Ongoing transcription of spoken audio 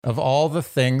Of all the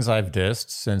things I've dissed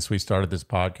since we started this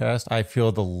podcast, I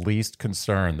feel the least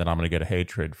concerned that I'm going to get a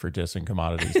hatred for dissing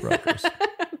commodities brokers.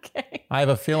 Okay. I have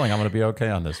a feeling I'm going to be okay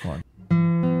on this one.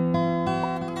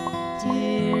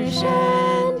 Dear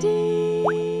Shandy.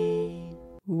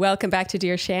 Welcome back to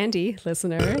Dear Shandy,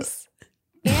 listeners.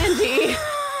 Andy.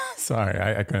 Sorry,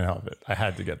 I couldn't help it. I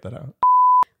had to get that out.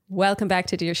 Welcome back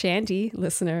to Dear Shandy,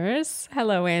 listeners.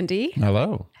 Hello, Andy.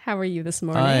 Hello. How are you this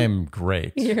morning? I'm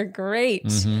great. You're great.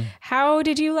 Mm-hmm. How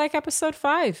did you like episode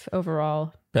 5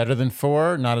 overall? Better than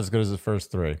 4, not as good as the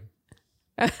first 3.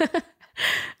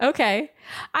 Okay.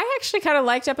 I actually kind of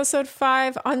liked episode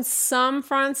 5 on some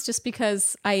fronts just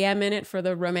because I am in it for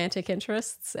the romantic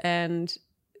interests. And,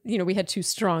 you know, we had 2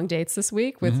 strong dates this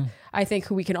week with, I think,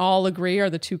 who we can all agree are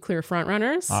the 2 clear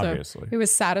frontrunners. Obviously. So it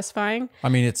was satisfying. I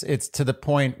mean, it's to the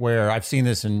point where I've seen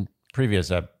this in previous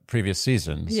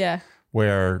seasons. Yeah.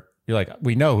 Where you're like,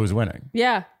 we know who's winning.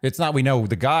 Yeah. It's not we know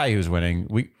the guy who's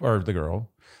winning, or the girl,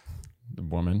 the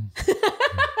woman.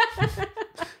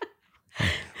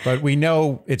 But we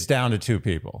know it's down to 2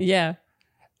 people. Yeah.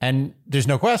 And there's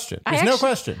no question. There's no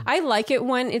question. I like it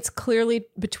when it's clearly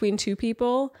between 2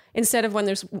 people instead of when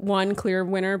there's one clear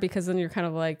winner, because then you're kind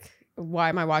of like, why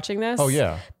am I watching this? Oh,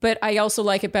 yeah. But I also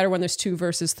like it better when there's 2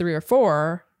 versus 3 or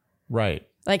 4. Right.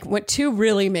 Like what 2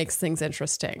 really makes things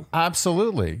interesting.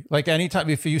 Absolutely. Like anytime,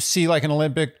 if you see like an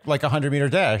Olympic, like 100-meter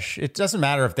dash, it doesn't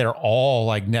matter if they're all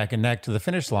like neck and neck to the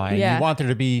finish line. Yeah. You want there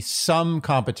to be some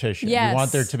competition. Yes. You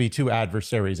want there to be 2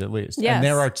 adversaries at least. Yes. And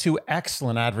there are 2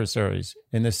 excellent adversaries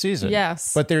in this season.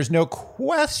 Yes. But there's no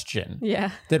question Yeah.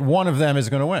 that one of them is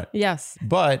going to win. Yes.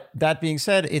 But that being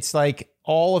said, it's like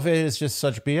all of it is just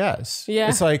such BS. Yeah.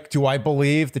 It's like, do I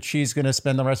believe that she's going to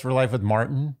spend the rest of her life with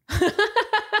Martin?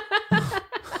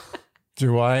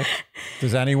 Do I?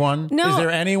 Does anyone? No. Is there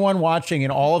anyone watching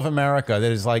in all of America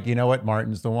that is like, you know what?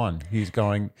 Martin's the one. He's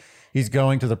going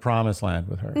to the promised land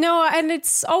with her. No, and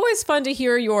it's always fun to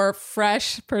hear your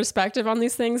fresh perspective on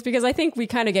these things, because I think we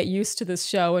kind of get used to this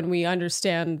show and we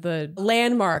understand the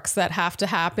landmarks that have to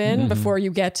happen before you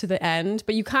get to the end.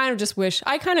 But I kind of just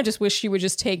wish she would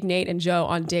just take Nayte and Joe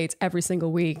on dates every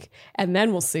single week, and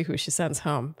then we'll see who she sends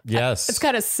home. Yes. It's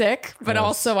kind of sick, but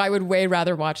also I would way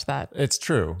rather watch that. It's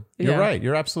true. You're Yeah. right.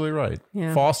 You're absolutely right.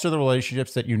 Yeah. Foster the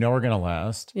relationships that you know are going to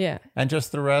last. Yeah. And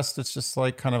just the rest, it's just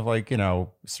like kind of like,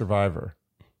 Survivor.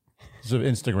 So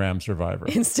Instagram Survivor.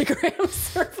 Instagram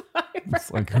Survivor.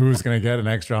 It's like, who's going to get an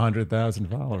extra 100,000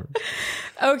 followers?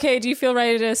 Okay, do you feel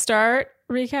ready to start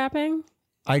recapping?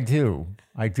 I do.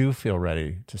 I do feel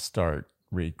ready to start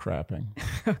recrapping.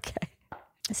 Okay.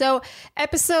 So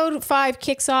episode 5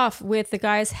 kicks off with the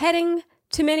guys heading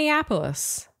to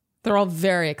Minneapolis. They're all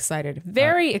very excited.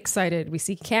 Very excited. We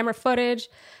see camera footage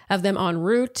of them en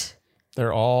route.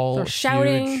 They're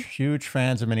shouting. huge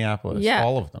fans of Minneapolis. Yeah.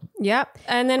 All of them. Yep.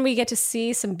 And then we get to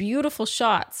see some beautiful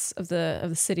shots of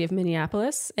the city of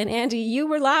Minneapolis. And Andy, you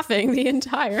were laughing the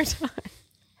entire time.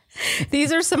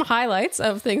 These are some highlights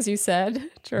of things you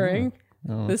said during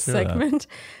this segment.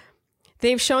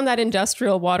 They've shown that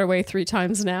industrial waterway 3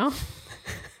 times now.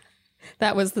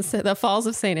 That was the Falls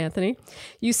of St. Anthony.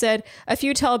 You said, a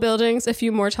few tall buildings, a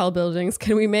few more tall buildings.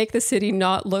 Can we make the city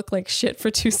not look like shit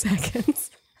for 2 seconds?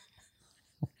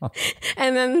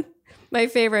 And then my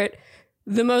favorite,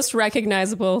 the most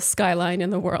recognizable skyline in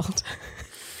the world.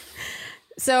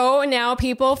 So now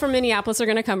people from Minneapolis are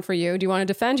going to come for you. Do you want to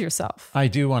defend yourself? I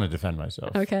do want to defend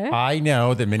myself. Okay. I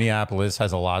know that Minneapolis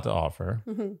has a lot to offer.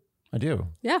 Mm-hmm. I do.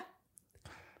 Yeah.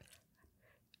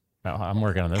 No, I'm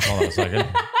working on this. Hold on a second.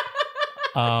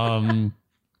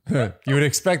 You would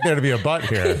expect there to be a butt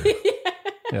here.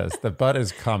 Yes, the butt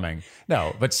is coming.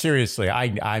 No, but seriously,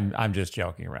 I'm just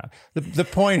joking around. The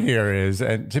point here is,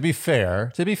 and to be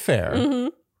fair,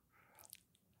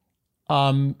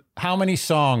 how many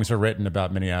songs are written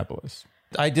about Minneapolis?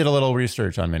 I did a little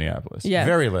research on Minneapolis. Yeah.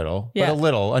 Very little, but a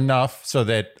little, enough so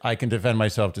that I can defend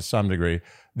myself to some degree.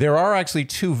 There are actually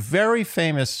 2 very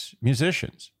famous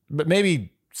musicians, but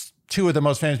maybe 2 of the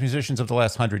most famous musicians of the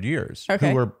last 100 years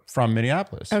who were from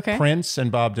Minneapolis. Okay. Prince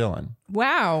and Bob Dylan.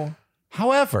 Wow.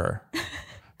 However,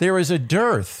 there is a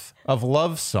dearth of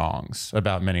love songs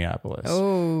about Minneapolis,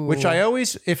 which I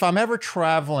always, if I'm ever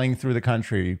traveling through the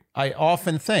country, I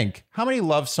often think, how many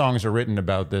love songs are written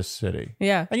about this city?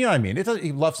 Yeah. And you know what I mean? It's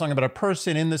a love song about a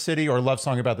person in the city or a love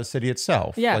song about the city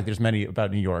itself. Yeah. Like there's many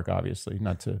about New York, obviously,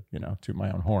 not to, toot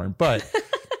my own horn, but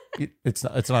it's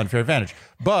an unfair advantage.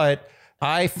 But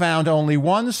I found only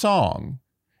one song.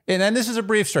 And then this is a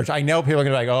brief search. I know people are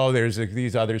going to be like, oh, there's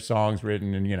these other songs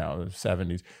written in, the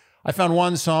 70s. I found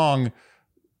one song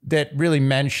that really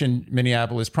mentioned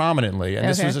Minneapolis prominently. And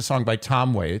this was a song by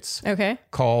Tom Waits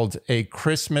called A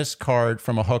Christmas Card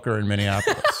from a Hooker in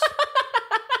Minneapolis.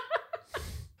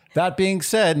 That being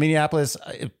said, Minneapolis,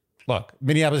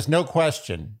 no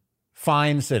question,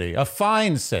 fine city, a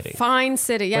fine city. Fine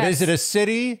city, yes. But is it a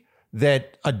city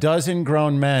that a dozen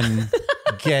grown men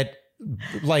get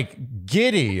like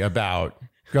giddy about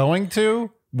going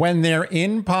to when they're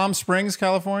in Palm Springs,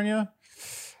 California?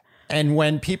 And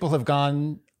when people have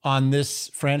gone on this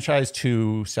franchise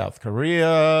to South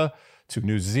Korea, to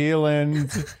New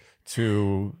Zealand,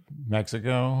 to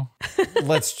Mexico,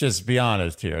 let's just be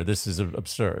honest here. This is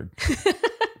absurd.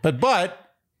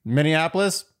 But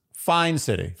Minneapolis, fine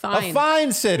city. Fine. A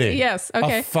fine city. Yes,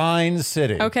 okay. A fine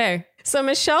city. Okay. So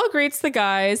Michelle greets the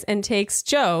guys and takes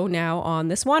Joe now on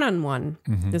this one-on-one,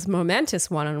 this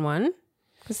momentous one-on-one.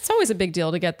 Because it's always a big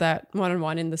deal to get that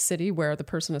one-on-one in the city where the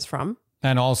person is from.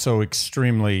 And also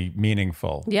extremely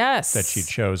meaningful. Yes. That she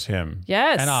chose him.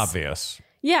 Yes. And obvious.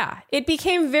 Yeah. It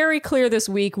became very clear this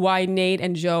week why Nayte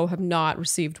and Joe have not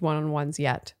received one-on-ones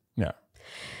yet. Yeah.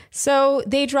 So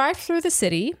they drive through the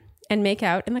city and make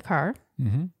out in the car.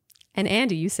 And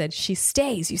Andy, you said she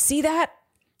stays. You see that?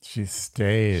 She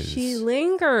stays. She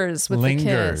lingers with the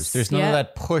kiss. There's none of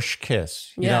that push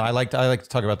kiss. You know, I like to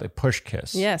talk about the push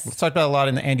kiss. Yes. Let's talk about it a lot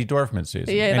in the Andy Dorfman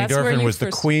season. Yeah, Andy that's where Dorfman you was the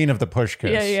queen of the push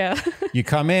kiss. Yeah. You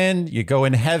come in, you go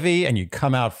in heavy, and you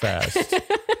come out fast.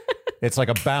 It's like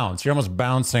a bounce. You're almost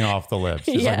bouncing off the lips.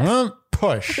 It's like,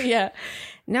 push. Yeah.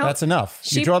 No. That's enough.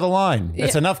 You draw the line.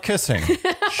 It's enough kissing.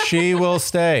 She will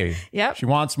stay. Yep. She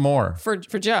wants more. For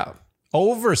Joe.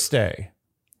 Overstay.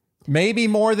 Maybe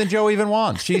more than Joe even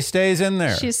wants. She stays in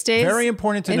there. She stays. Very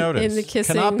important to notice. In the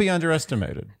kissing. Cannot be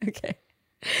underestimated. Okay.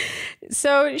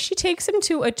 So she takes him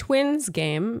to a Twins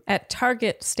game at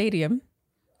Target Stadium.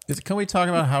 Can we talk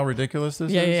about how ridiculous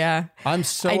this is? Yeah. I'm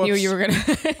so I knew you were going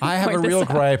to. I have a real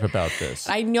gripe about this.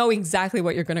 I know exactly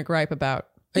what you're going to gripe about.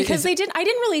 Because I didn't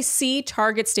really see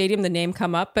Target Stadium, the name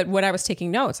come up, but when I was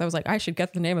taking notes, I was like, I should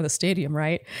get the name of the stadium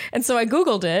right. And so I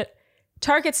Googled it.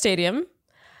 Target Stadium.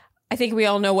 I think we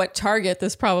all know what target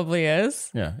this probably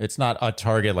is. Yeah, it's not a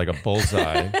target like a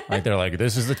bullseye. Like they're like,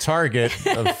 this is the target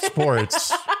of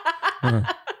sports.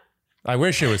 I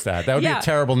wish it was that. That would be a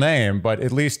terrible name, but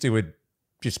at least it would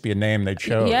just be a name they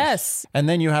chose. Yes. And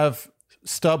then you have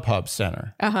StubHub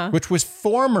Center, which was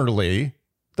formerly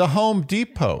the Home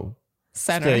Depot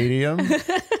Stadium.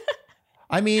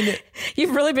 I mean,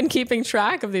 you've really been keeping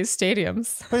track of these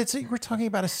stadiums. But we're talking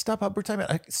about a StubHub. We're talking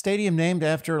about a stadium named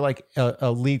after like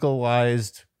a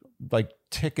legalized like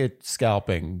ticket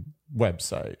scalping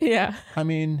website. Yeah. I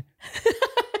mean,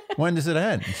 when does it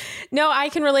end? No, I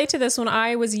can relate to this. When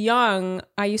I was young,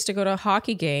 I used to go to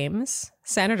hockey games,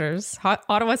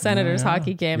 Ottawa Senators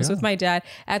hockey games with my dad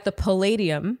at the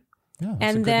Palladium. Yeah,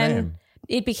 and then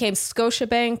it became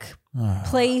Scotiabank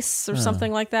Place or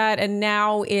something like that. And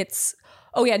now it's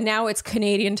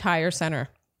Canadian Tire Center.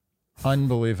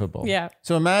 Unbelievable. Yeah.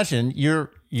 So imagine you're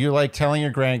like telling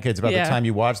your grandkids about the time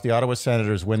you watched the Ottawa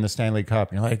Senators win the Stanley Cup.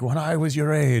 And you're like, when I was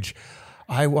your age,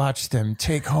 I watched them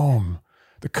take home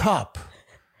the cup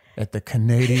at the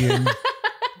Canadian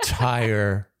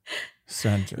Tire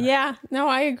Center. Yeah. No,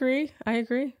 I agree.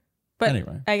 But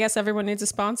anyway, I guess everyone needs a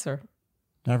sponsor.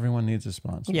 Everyone needs a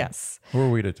sponsor. Yes. Who are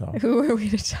we to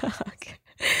talk?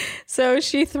 So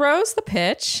she throws the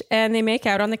pitch and they make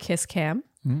out on the kiss cam.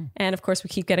 And of course, we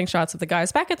keep getting shots of the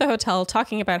guys back at the hotel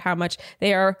talking about how much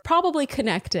they are probably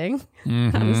connecting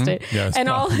on the stage. Yes, and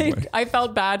probably. I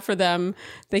felt bad for them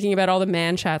thinking about all the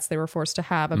man chats they were forced to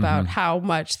have about how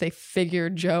much they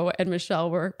figured Joe and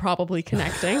Michelle were probably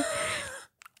connecting.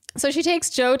 So she takes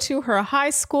Joe to her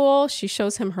high school. She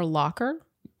shows him her locker.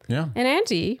 Yeah. And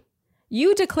Andy,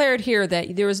 you declared here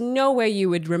that there was no way you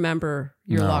would remember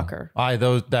your locker.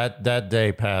 That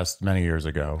day passed many years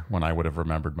ago when I would have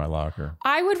remembered my locker.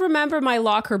 I would remember my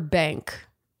locker bank.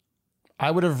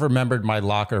 I would have remembered my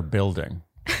locker building.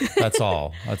 That's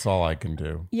all. That's all I can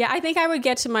do. Yeah, I think I would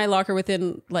get to my locker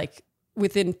within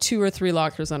 2 or 3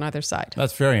 lockers on either side.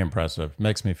 That's very impressive.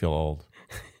 Makes me feel old.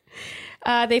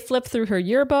 They flip through her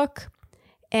yearbook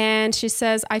and she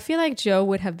says, I feel like Joe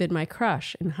would have been my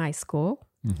crush in high school.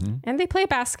 And they play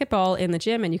basketball in the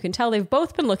gym, and you can tell they've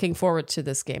both been looking forward to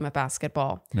this game of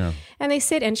basketball. Yeah. And they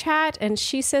sit and chat, and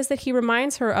she says that he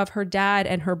reminds her of her dad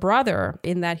and her brother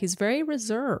in that he's very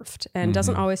reserved and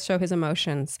doesn't always show his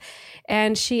emotions.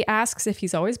 And she asks if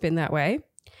he's always been that way.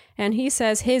 And he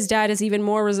says his dad is even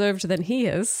more reserved than he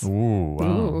is. Ooh, wow.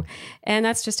 Ooh. And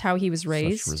that's just how he was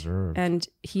raised. Such reserve. And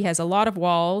he has a lot of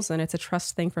walls, and it's a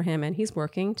trust thing for him, and he's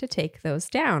working to take those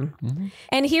down. Mm-hmm.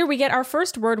 And here we get our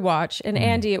first word watch. And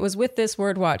Andy, it was with this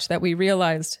word watch that we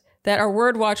realized that our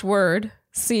word watch word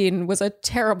scene was a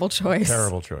terrible choice.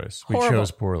 Terrible choice. We Horrible.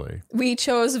 chose poorly. We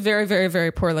chose very, very,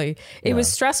 very poorly. It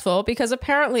was stressful because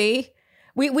apparently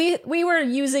we were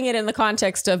using it in the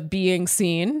context of being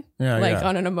seen,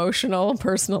 on an emotional,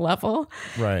 personal level.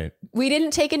 Right. We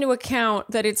didn't take into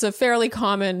account that it's a fairly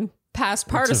common past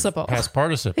participle. Past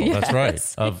participle, that's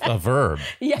right. Of a verb.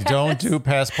 Yes. Don't do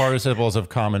past participles of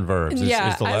common verbs. Is the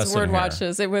lesson as word here.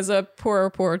 watches. It was a poor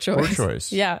choice. Poor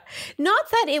choice. Yeah.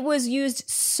 Not that it was used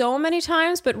so many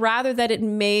times, but rather that it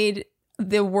made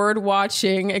the word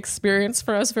watching experience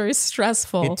for us very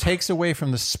stressful. It takes away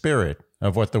from the spirit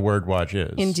of what the word watch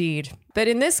is. Indeed. But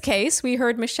in this case, we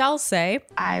heard Michelle say,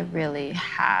 I really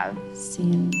have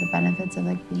seen the benefits of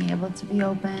being able to be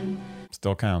open.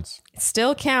 Still counts. It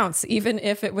still counts, even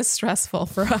if it was stressful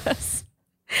for us.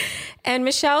 And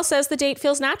Michelle says the date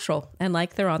feels natural and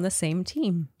like they're on the same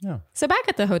team. Yeah. So back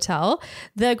at the hotel,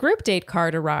 the group date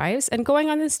card arrives, and going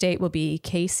on this date will be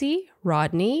Casey,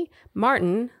 Rodney,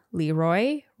 Martin,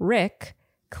 Leroy, Rick,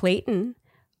 Clayton,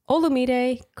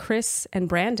 Olumide, Chris, and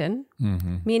Brandon,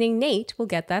 meaning Nayte will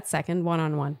get that second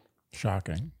one-on-one.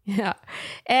 Shocking. Yeah.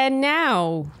 And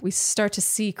now we start to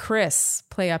see Chris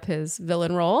play up his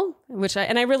villain role,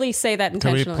 I really say that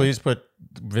intentionally. Can we please put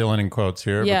villain in quotes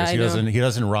here? Yeah, because he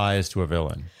doesn't rise to a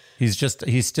villain. He's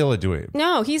still a dweeb.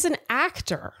 No, he's an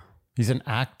actor. He's an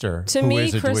actor. To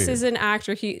me, Chris is an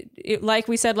actor. Like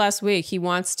we said last week, he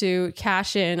wants to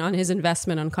cash in on his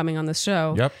investment on coming on the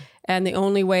show. Yep. And the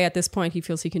only way at this point he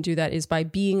feels he can do that is by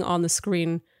being on the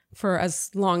screen for as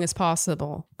long as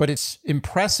possible. But it's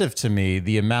impressive to me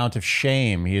the amount of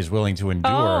shame he is willing to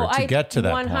endure to get to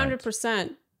that 100%.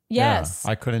 point. Yes.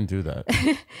 Yeah, I couldn't do that.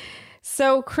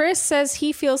 So Chris says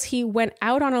he feels he went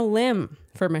out on a limb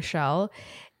for Michelle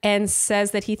and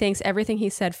says that he thinks everything he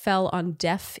said fell on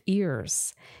deaf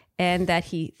ears and that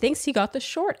he thinks he got the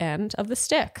short end of the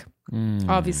stick.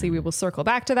 Obviously, we will circle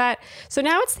back to that. So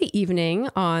now it's the evening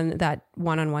on that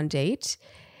one-on-one date.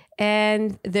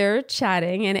 And they're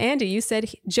chatting. And Andy, you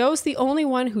said Joe's the only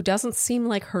one who doesn't seem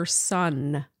like her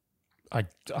son.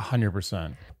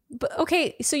 100%. But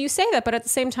okay, so you say that, but at the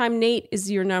same time, Nayte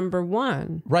is your number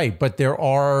one. Right. But there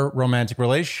are romantic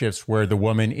relationships where the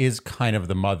woman is kind of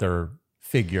the mother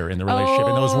figure in the relationship,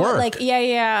 and those work.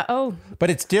 Oh. But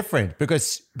it's different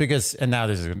because and now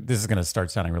this is going to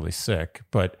start sounding really sick,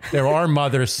 but there are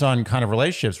mother-son kind of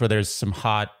relationships where there's some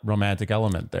hot romantic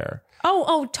element there.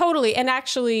 Oh, totally. And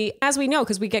actually, as we know,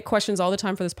 because we get questions all the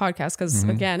time for this podcast, because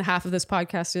again, half of this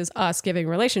podcast is us giving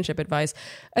relationship advice.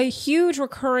 A huge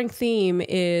recurring theme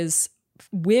is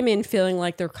women feeling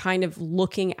like they're kind of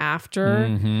looking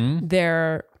after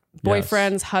their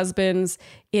boyfriends, husbands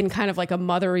in kind of like a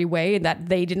mothery way that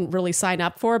they didn't really sign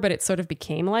up for, but it sort of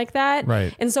became like that.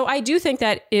 Right. And so I do think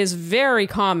that is very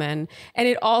common. And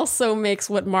it also makes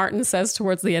what Martin says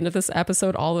towards the end of this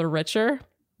episode all the richer.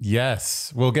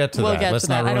 Yes, we'll get to that. Let's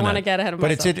not ruin that. I don't want to get ahead of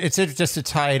myself. But it's just to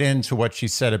tie it into what she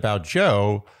said about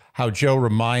Joe, how Joe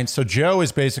reminds. So Joe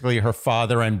is basically her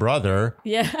father and brother.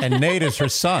 Yeah. And Nayte is her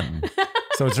son.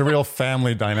 So it's a real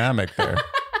family dynamic there.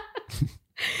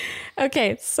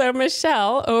 Okay, so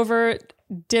Michelle over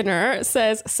dinner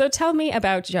says, so tell me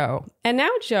about Joe. And now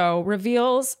Joe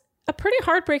reveals a pretty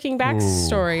heartbreaking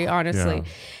backstory, honestly. Yeah.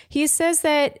 He says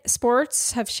that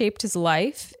sports have shaped his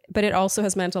life, but it also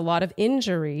has meant a lot of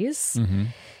injuries.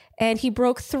 And he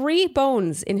broke 3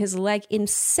 bones in his leg in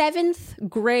 7th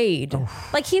grade.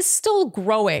 Like he's still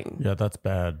growing. Yeah, that's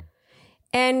bad.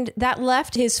 And that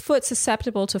left his foot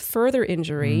susceptible to further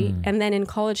injury. And then in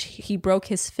college, he broke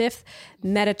his 5th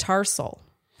metatarsal.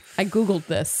 I Googled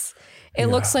this. It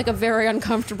looks like a very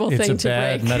uncomfortable thing to break. It's a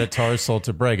bad metatarsal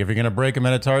to break. If you're going to break a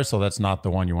metatarsal, that's not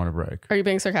the one you want to break. Are you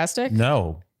being sarcastic?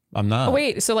 No, I'm not. Oh,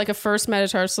 wait. So like a first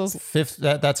metatarsal?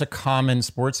 5th, that's a common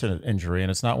sports injury, and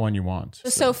it's not one you want.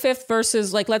 So 5th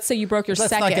versus like, let's say you broke your Let's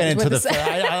second. not get into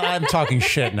I'm talking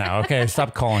shit now. Okay,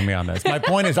 stop calling me on this. My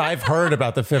point is I've heard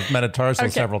about the 5th metatarsal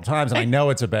several times, and I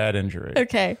know it's a bad injury.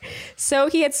 Okay. So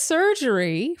he had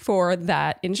surgery for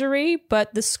that injury,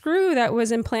 but the screw that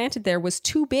was implanted there was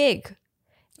too big.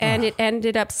 And it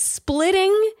ended up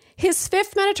splitting his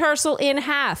 5th metatarsal in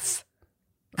half,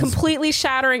 completely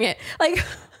shattering it. Like,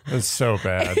 it's so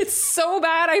bad. It's so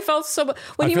bad. I felt so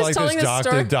when he was telling the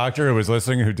story. The doctor who was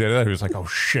listening, who did it, he was like, "Oh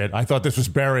shit! I thought this was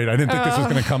buried. I didn't think this was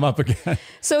going to come up again."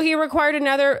 So he required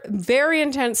another very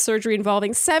intense surgery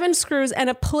involving 7 screws and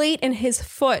a plate in his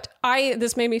foot.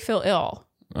 This made me feel ill.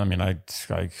 I mean, I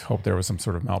hope there was some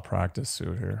sort of malpractice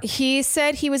suit here. He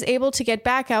said he was able to get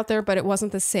back out there, but it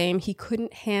wasn't the same. He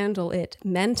couldn't handle it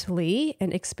mentally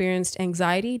and experienced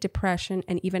anxiety, depression,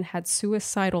 and even had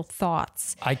suicidal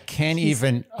thoughts. I can't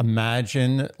even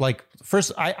imagine. Like,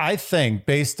 first, I think,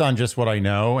 based on just what I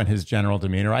know and his general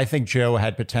demeanor, I think Joe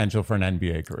had potential for an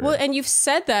NBA career. Well, and you've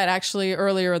said that actually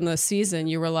earlier in the season.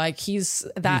 You were like, he's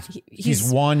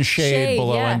one shade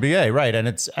below yeah. NBA, right?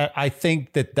 And I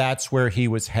think that's where he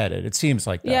was headed. It seems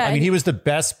like that. Yeah, I mean, he was the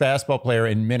best basketball player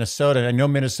in Minnesota. I know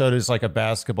Minnesota is like a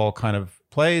basketball kind of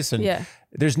place, and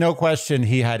there's no question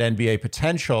he had NBA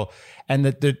potential. And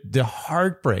the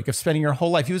heartbreak of spending your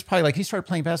whole life. He was probably like, he started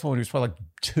playing basketball when he was probably like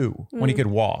 2, when he could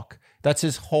walk. That's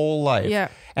his whole life. Yeah.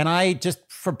 And I just,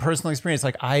 from personal experience,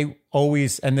 like I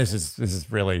always, and this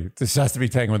has to be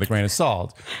taken with a grain of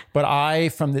salt, but I,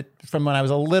 from when I was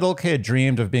a little kid,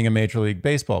 dreamed of being a Major League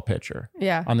Baseball pitcher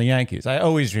on the Yankees. I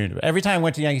always dreamed of it. Every time I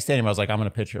went to Yankee Stadium, I was like, I'm going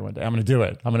to pitch here one day. I'm going to do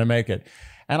it. I'm going to make it.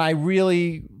 And I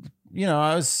really,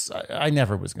 I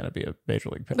never was going to be a Major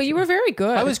League pitcher. But you were very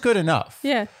good. I was good enough.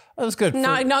 Yeah. I was good.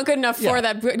 Not good enough for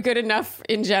that, but good enough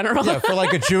in general. Yeah, for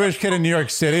like a Jewish kid in New York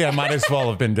City, I might as well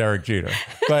have been Derek Jeter.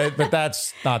 But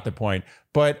that's not the point.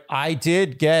 But I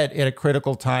did get, at a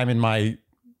critical time in my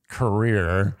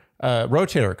career,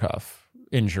 rotator cuff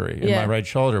injury in my right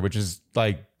shoulder, which is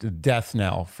like the death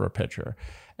knell for a pitcher.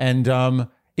 And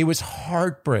it was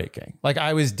heartbreaking. Like,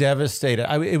 I was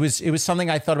devastated. It was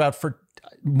something I thought about for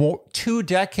 2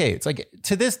 decades. Like,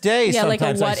 to this day, sometimes like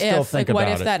a what I still if. think like, about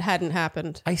it. What if that hadn't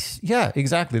happened? Yeah,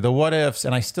 exactly. The what ifs.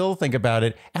 And I still think about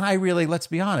it. And I really, let's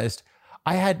be honest,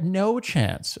 I had no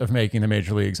chance of making the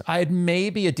major leagues. I had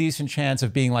maybe a decent chance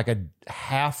of being like a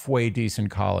halfway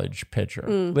decent college pitcher.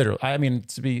 Literally. I mean,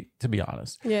 to be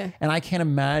honest. Yeah. And I can't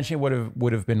imagine what it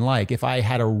would have been like if I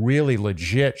had a really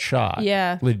legit shot.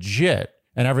 Yeah. Legit.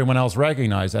 And everyone else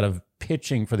recognized that, of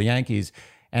pitching for the Yankees.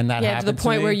 And that happened to the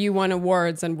point me. where you won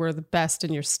awards and were the best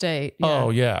in your state. Yeah.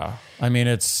 Oh, yeah. I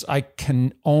mean, I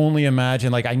can only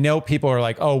imagine, like, I know people are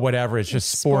like, oh, whatever, it's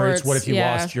just sports. What if you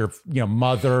lost your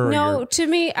mother? No, to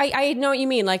me, I know what you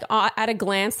mean. Like, at a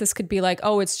glance, this could be like,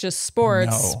 oh, it's just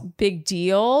sports, big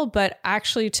deal. But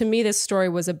actually, to me, this story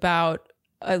was about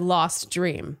a lost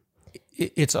dream.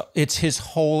 It's his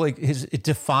whole, it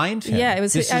defined him. Yeah, it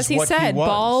was, as he said,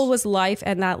 ball was life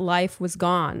and that life was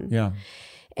gone. Yeah.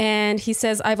 And he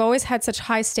says, I've always had such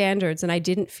high standards and I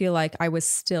didn't feel like I was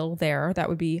still there. That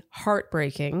would be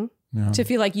heartbreaking to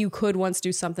feel like you could once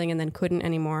do something and then couldn't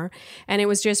anymore. And it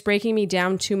was just breaking me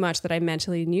down too much that I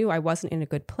mentally knew I wasn't in a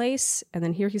good place. And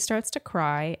then here he starts to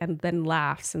cry and then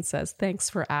laughs and says, thanks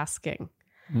for asking.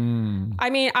 I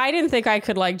mean, I didn't think I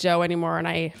could like Joe anymore.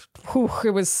 And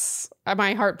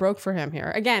my heart broke for him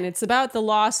here. Again, it's about the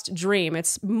lost dream.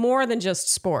 It's more than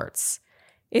just sports.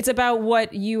 It's about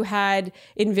what you had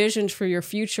envisioned for your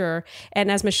future. And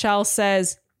as Michelle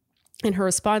says in her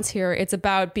response here, it's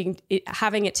about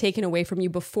having it taken away from you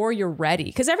before you're ready.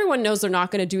 Because everyone knows they're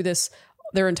not going to do this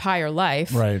their entire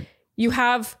life. Right. You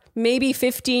have maybe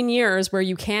 15 years where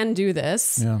you can do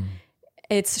this. Yeah.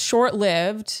 It's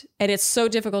short-lived and it's so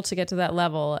difficult to get to that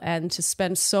level and to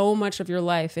spend so much of your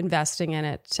life investing in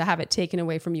it, to have it taken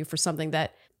away from you for something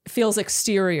that feels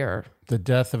exterior. The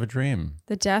death of a dream.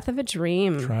 The death of a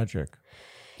dream. Tragic.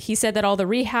 He said that all the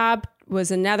rehab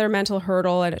was another mental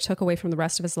hurdle and it took away from the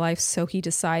rest of his life. So he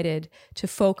decided to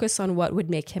focus on what would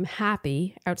make him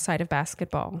happy outside of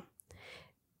basketball.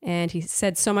 And he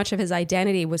said so much of his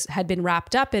identity had been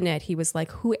wrapped up in it. He was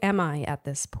like, who am I at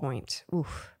this point?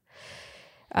 Oof.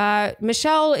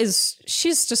 Michelle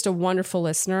she's just a wonderful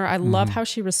listener. I love how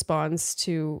she responds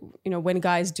to, when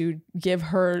guys do give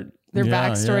her their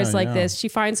backstories like this. She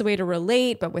finds a way to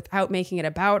relate, but without making it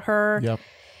about her. Yep.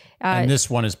 And this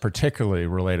one is particularly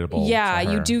relatable. Yeah, to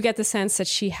her. you do get the sense that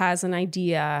she has an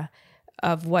idea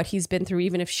of what he's been through,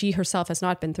 even if she herself has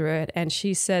not been through it. And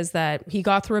she says that he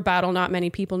got through a battle not many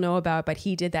people know about, but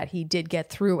he did that. He did get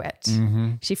through it.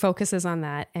 Mm-hmm. She focuses on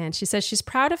that. And she says she's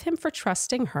proud of him for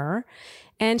trusting her.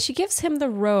 And she gives him the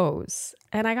rose.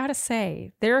 And I got to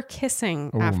say, they're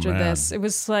kissing after this. It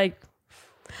was like,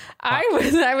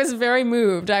 I was very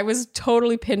moved. I was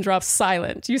totally pin drop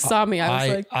silent. You saw me.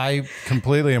 I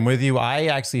completely am with you. I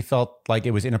actually felt like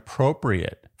it was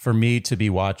inappropriate for me to be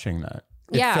watching that.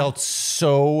 It felt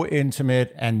so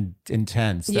intimate and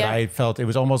intense that I felt it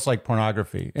was almost like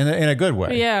pornography in a good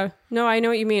way. Yeah. No, I know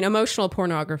what you mean. Emotional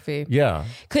pornography. Yeah.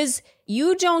 Because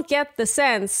you don't get the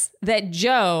sense that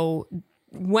Joe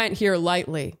went here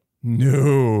lightly.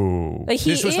 No. Like,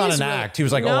 this was not an act. He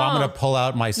was like, no. I'm going to pull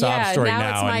out my sob story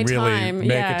now and really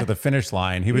make it to the finish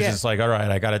line. He was just like, all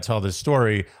right, I got to tell this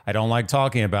story. I don't like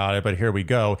talking about it, but here we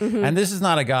go. Mm-hmm. And this is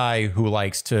not a guy who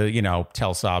likes to,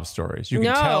 tell sob stories. You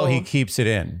can tell he keeps it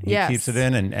in. He keeps it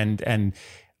in and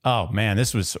oh man,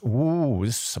 this was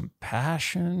some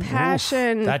passion.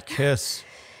 Passion. That kiss.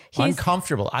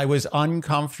 Uncomfortable. I was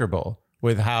uncomfortable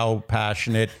with how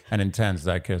passionate and intense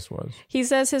that kiss was. He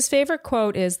says his favorite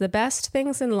quote is, "The best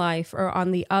things in life are on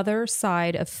the other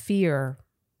side of fear."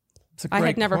 I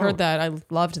had never heard that. I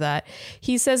loved that.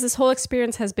 He says this whole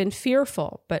experience has been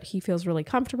fearful, but he feels really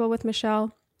comfortable with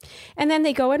Michelle. And then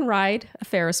they go and ride a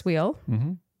Ferris wheel.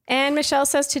 Mm-hmm. And Michelle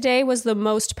says today was the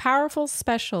most powerful,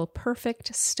 special,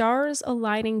 perfect, stars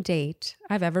aligning date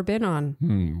I've ever been on.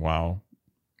 Wow.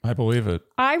 I believe it.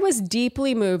 I was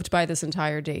deeply moved by this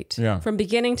entire date from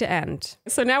beginning to end.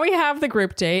 So now we have the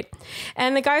group date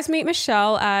and the guys meet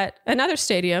Michelle at another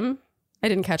stadium. I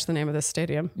didn't catch the name of this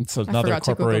stadium. It's another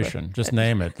corporation. Just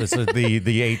name it. This is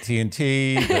the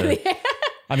AT&T.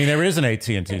 I mean, there is an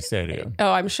AT&T stadium.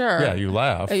 Oh, I'm sure. Yeah, you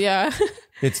laugh. Yeah.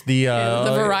 It's the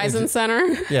Verizon Center.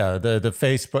 Yeah, the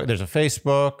Facebook. There's a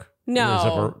Facebook.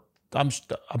 No. I'm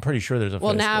pretty sure there's a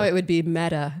Well, Facebook. now it would be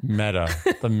Meta.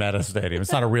 The Meta Stadium.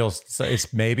 It's not a real,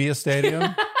 it's maybe a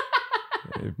stadium.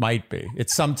 It might be.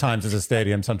 It's sometimes a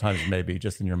stadium, sometimes maybe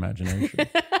just in your imagination.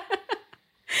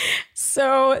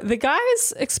 So the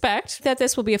guys expect that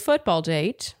this will be a football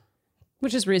date,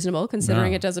 which is reasonable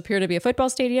considering it does appear to be a football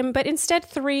stadium, but instead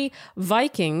 3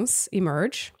 Vikings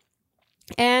emerge.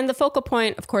 And the focal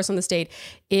point, of course, on this date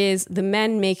is the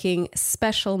men making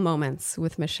special moments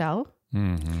with Michelle.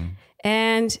 Mm-hmm.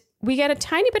 And we get a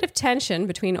tiny bit of tension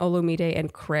between Olumide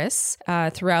and Chris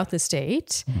throughout this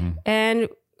date. Mm-hmm. And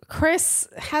Chris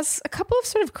has a couple of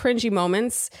sort of cringy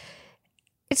moments.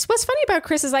 What's funny about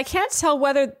Chris is I can't tell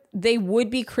whether they would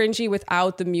be cringy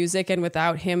without the music and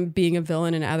without him being a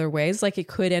villain in other ways. Like it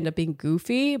could end up being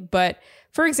goofy. But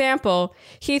for example,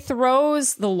 he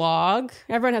throws the log.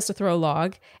 Everyone has to throw a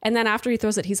log. And then after he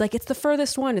throws it, he's like, it's the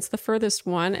furthest one. It's the furthest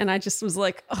one. And I just was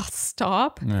like, oh,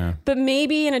 stop. Yeah. But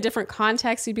maybe in a different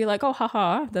context, you'd be like, oh,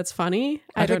 haha, that's funny.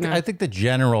 I don't know. I think the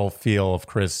general feel of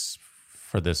Chris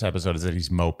for this episode is that he's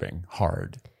moping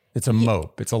hard. It's a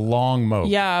mope. It's a long mope.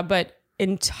 Yeah, but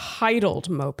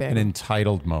entitled moping. An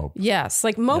entitled mope. Yes.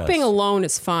 Like moping alone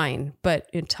is fine, but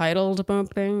entitled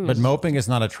moping. But moping is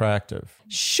not attractive.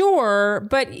 Sure,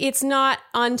 but it's not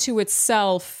unto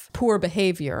itself poor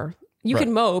behavior. You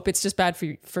can mope, it's just bad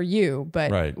for you.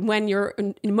 But when you're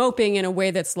moping in a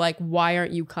way that's like, why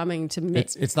aren't you coming to me?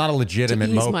 It's not a legitimate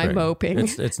to ease moping. My moping.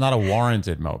 It's not a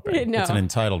warranted moping. No. It's an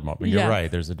entitled moping. You're right.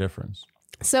 There's a difference.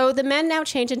 So the men now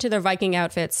change into their Viking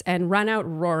outfits and run out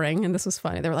roaring. And this was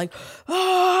funny. They were like,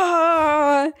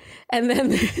 ah! And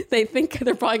then they think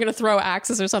they're probably going to throw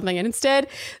axes or something. And instead,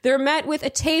 they're met with a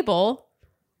table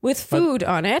with food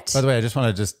on it. By the way, I just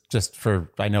want to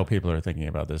I know people are thinking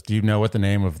about this. Do you know what the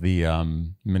name of the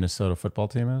Minnesota football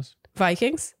team is?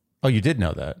 Vikings. Oh, you did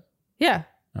know that? Yeah.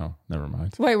 Oh, never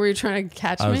mind. Wait, were you trying to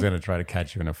catch me? I was going to try to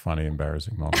catch you in a funny,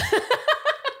 embarrassing moment.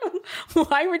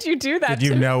 Why would you do that? Did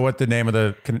you know what the name of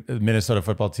the Minnesota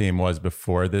football team was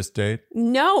before this date?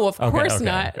 No, of course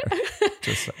not.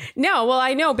 Okay. No, well,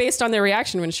 I know based on their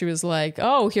reaction when she was like,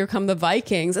 oh, here come the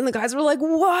Vikings. And the guys were like,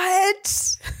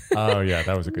 what? Oh, yeah,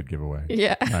 that was a good giveaway.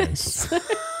 Yeah. Nice.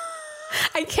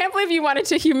 I can't believe you wanted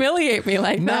to humiliate me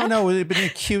like that. No, it would be a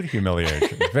cute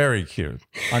humiliation. Very cute.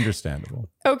 Understandable.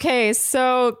 Okay,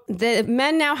 so the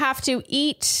men now have to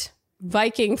eat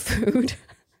Viking food.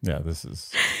 Yeah, this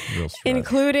is real stretch.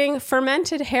 Including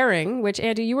fermented herring, which,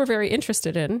 Andy, you were very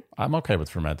interested in. I'm okay with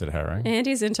fermented herring.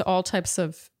 Andy's into all types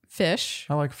of fish.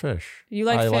 I like fish. You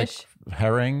like fish? Like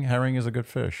herring. Herring is a good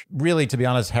fish. Really, to be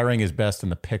honest, herring is best in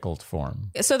the pickled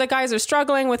form. So the guys are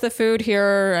struggling with the food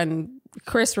here, and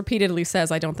Chris repeatedly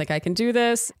says, I don't think I can do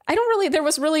this. There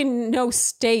was really no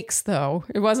stakes, though.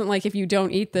 It wasn't like if you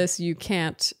don't eat this, you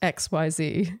can't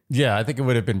XYZ. Yeah, I think it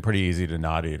would have been pretty easy to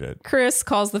not eat it. Chris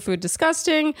calls the food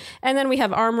disgusting. And then we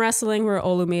have arm wrestling where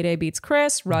Olumide beats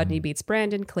Chris, Rodney beats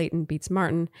Brandon, Clayton beats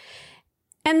Martin.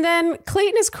 And then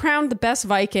Clayton is crowned the best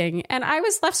Viking. And I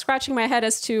was left scratching my head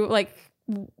as to like,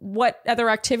 what other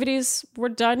activities were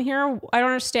done here? I don't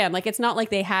understand. Like, it's not like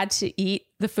they had to eat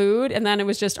the food and then it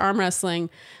was just arm wrestling.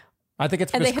 I think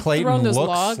it's because Clayton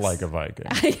looks like a Viking.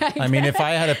 I mean, if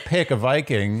I had to pick a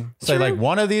Viking, say like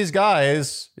one of these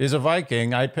guys is a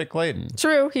Viking, I'd pick Clayton.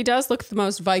 True. He does look the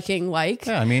most Viking-like.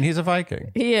 Yeah, I mean, he's a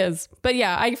Viking. He is. But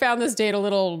yeah, I found this date a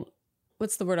little,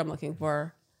 what's the word I'm looking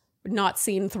for? Not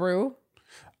seen through.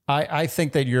 I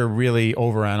think that you're really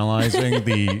overanalyzing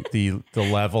the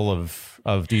level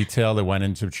of detail that went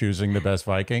into choosing the best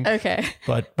Viking. Okay.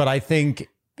 But I think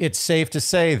it's safe to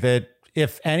say that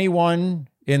if anyone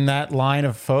in that line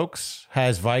of folks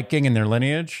has Viking in their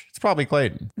lineage, it's probably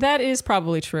Clayton. That is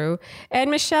probably true.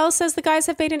 And Michelle says the guys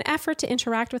have made an effort to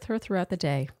interact with her throughout the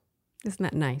day. Isn't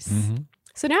that nice? Mm-hmm.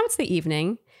 So now it's the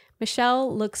evening.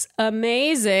 Michelle looks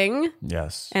amazing.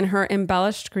 Yes. And her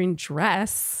embellished green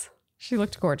dress. She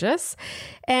looked gorgeous.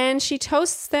 And she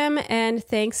toasts them and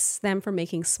thanks them for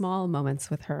making small moments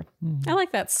with her. Mm-hmm. I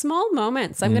like that. Small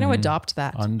moments. I'm going to adopt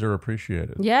that.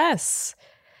 Underappreciated. Yes.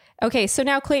 Okay, so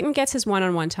now Clayton gets his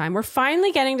one-on-one time. We're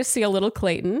finally getting to see a little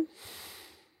Clayton.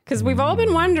 Because we've all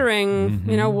been wondering,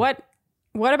 you know, what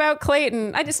about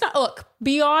Clayton? Look,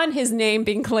 beyond his name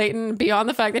being Clayton, beyond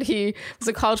the fact that he was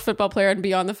a college football player and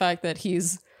beyond the fact that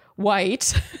he's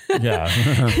white,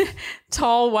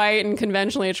 tall, white, and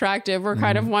conventionally attractive, we're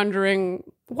kind of wondering,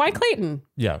 why Clayton?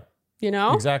 Yeah. You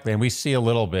know? Exactly. And we see a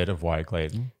little bit of why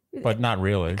Clayton, but not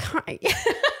really.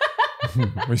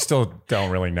 We still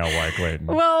don't really know why Clayton.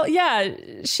 Well, yeah,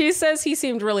 she says he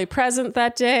seemed really present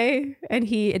that day, and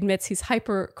he admits he's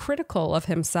hypercritical of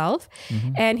himself.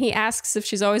 Mm-hmm. And he asks if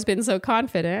she's always been so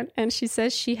confident, and she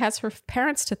says she has her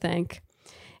parents to thank,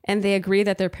 and they agree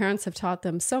that their parents have taught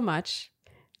them so much.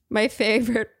 My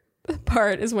favorite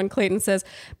part is when Clayton says,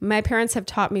 "My parents have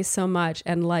taught me so much,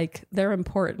 and like they're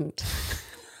important."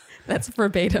 That's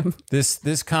verbatim.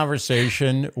 This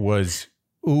conversation was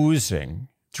oozing,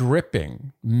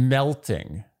 dripping,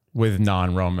 melting with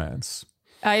non-romance.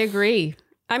 I agree.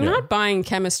 I'm not buying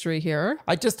chemistry here.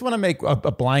 I just want to make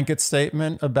a blanket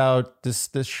statement about this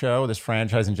show, this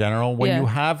franchise in general. When you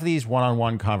have these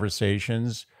one-on-one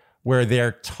conversations where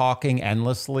they're talking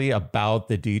endlessly about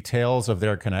the details of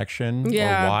their connection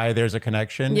or why there's a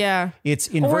connection. Yeah. It's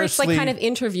inversely... Or it's like kind of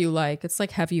interview-like. It's like,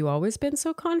 have you always been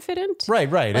so confident?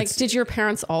 Right. Like, did your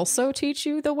parents also teach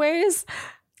you the ways?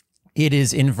 It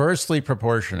is inversely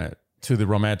proportionate to the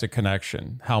romantic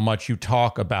connection, how much you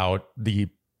talk about the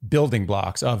building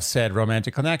blocks of said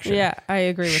romantic connection. Yeah, I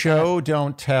agree with that. Show,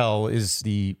 don't tell is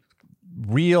the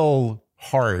real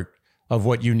heart of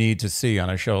what you need to see on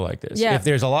a show like this. Yeah. If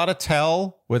there's a lot of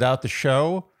tell without the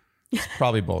show, it's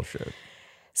probably bullshit.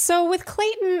 So with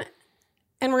Clayton,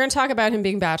 and we're going to talk about him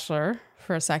being Bachelor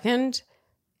for a second,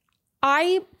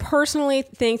 I personally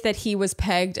think that he was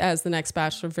pegged as the next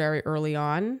Bachelor very early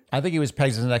on. I think he was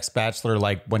pegged as the next Bachelor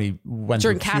like when he went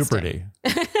through puberty.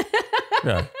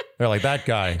 Yeah, they're like, that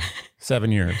guy,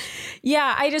 7 years.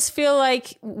 Yeah, I just feel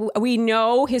like we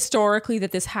know historically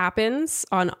that this happens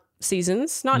on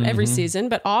seasons, not every season,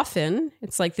 but often.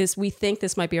 It's like this, we think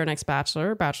this might be our next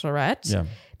Bachelor, Bachelorette. Yeah.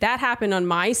 That happened on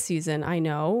my season. I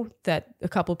know that a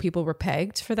couple people were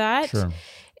pegged for that. Sure.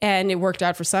 And it worked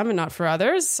out for some and not for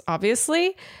others,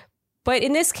 obviously. But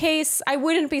in this case, I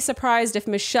wouldn't be surprised if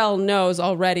Michelle knows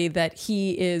already that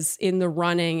he is in the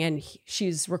running and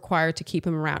she's required to keep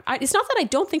him around. It's not that I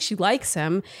don't think she likes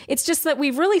him. It's just that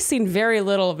we've really seen very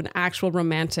little of an actual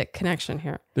romantic connection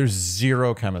here. There's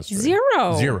zero chemistry.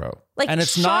 Zero. Like, and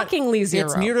it's shockingly zero.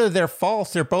 It's neither their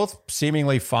fault. They're both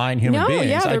seemingly fine human beings.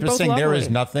 Yeah, I'm just saying lovely. There is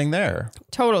nothing there.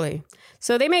 Totally.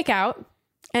 So they make out.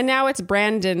 And now it's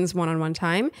Brandon's one-on-one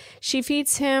time. She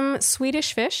feeds him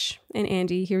Swedish fish. And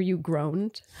Andy, here you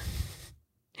groaned.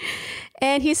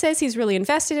 And he says he's really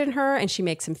invested in her and she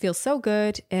makes him feel so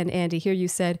good. And Andy, here you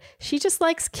said, she just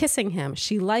likes kissing him.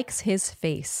 She likes his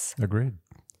face. Agreed.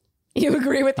 You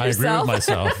agree with yourself? I agree with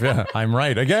myself. Yeah, I'm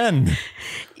right again.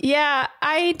 Yeah,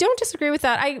 I don't disagree with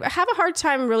that. I have a hard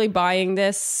time really buying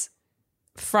this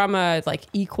from a like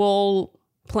equal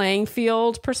playing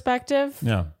field perspective.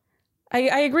 Yeah.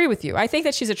 I agree with you. I think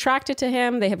that she's attracted to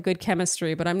him. They have good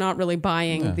chemistry, but I'm not really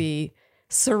buying the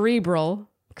cerebral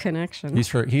connection.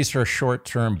 He's her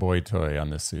short-term boy toy on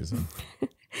this season.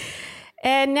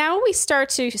 And now we start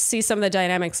to see some of the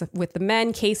dynamics with the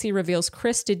men. Casey reveals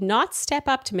Chris did not step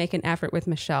up to make an effort with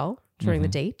Michelle during the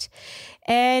date.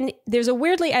 And there's a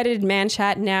weirdly edited man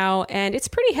chat now, and it's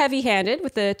pretty heavy-handed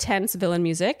with the tense villain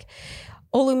music.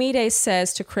 Olumide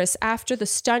says to Chris, after the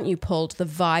stunt you pulled, the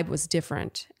vibe was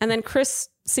different. And then Chris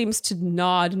seems to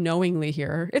nod knowingly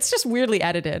here. It's just weirdly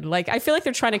edited. Like, I feel like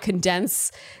they're trying to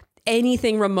condense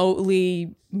anything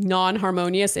remotely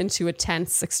non-harmonious into a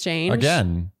tense exchange.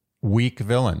 Again, weak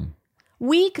villain.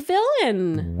 Weak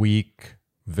villain. Weak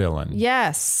villain.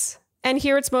 Yes. And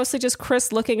here it's mostly just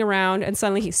Chris looking around and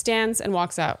suddenly he stands and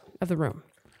walks out of the room.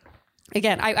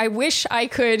 Again, I wish I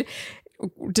could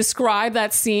describe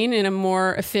that scene in a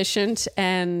more efficient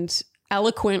and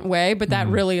eloquent way, but that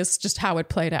really is just how it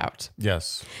played out.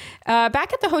 Yes.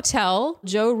 Back at the hotel,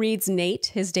 Joe reads Nayte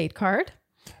his date card.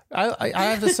 I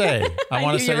have to say, I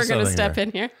want to say you were something going to step here.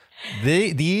 in here.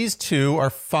 These two are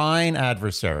fine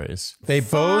adversaries. They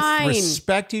both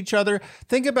respect each other.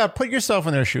 Put yourself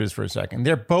in their shoes for a second.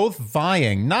 They're both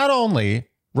vying not only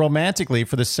romantically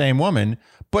for the same woman,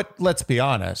 but let's be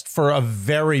honest, for a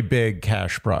very big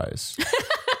cash prize.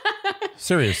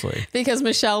 Seriously. Because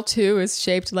Michelle too is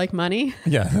shaped like money.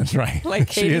 Yeah, that's right. Like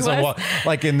Katie she is was.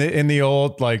 like in the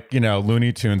old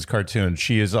Looney Tunes cartoon,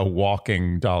 she is a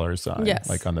walking dollar sign. Yes.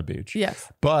 Like on the beach.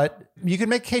 Yes. But you can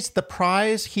make a case the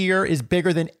prize here is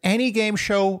bigger than any game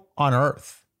show on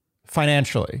earth,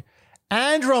 financially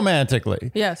and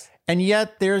romantically. Yes. And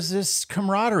yet there's this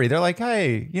camaraderie. They're like,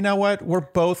 hey, you know what? We're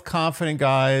both confident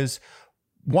guys.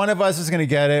 One of us is going to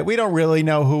get it. We don't really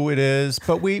know who it is,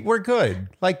 but we're good.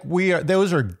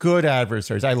 Those are good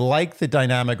adversaries. I like the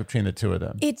dynamic between the two of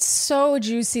them. It's so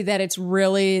juicy that it's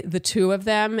really the two of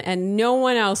them and no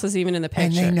one else is even in the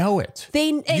picture. And they know it.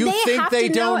 You think they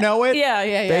don't know it? Yeah.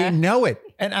 They know it.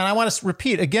 And I want to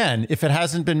repeat again, if it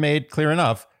hasn't been made clear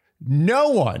enough, no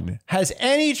one has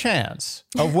any chance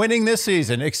of winning this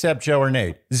season except Joe or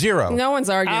Nate. Zero. No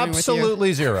one's arguing Absolutely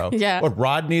with you. Zero. Yeah. What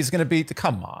Rodney's going to beat?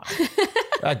 Come on.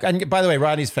 And by the way,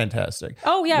 Rodney's fantastic.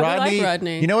 Oh, yeah, we like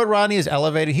Rodney. You know what Rodney has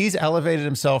elevated? He's elevated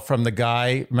himself from the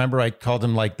guy, remember I called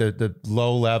him like the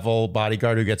low-level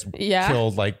bodyguard who gets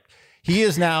killed. Like, he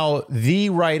is now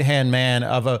the right-hand man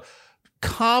of a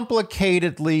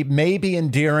complicatedly, maybe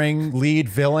endearing lead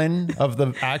villain of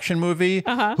the action movie,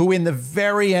 who in the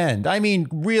very end, I mean,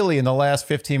 really in the last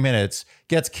 15 minutes,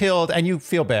 gets killed and you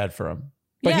feel bad for him.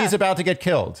 But he's about to get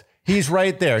killed. He's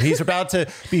right there. He's about to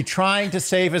be trying to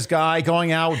save his guy,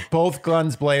 going out with both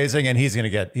guns blazing, and he's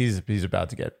about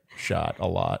to get shot a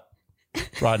lot.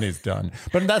 Rodney's done.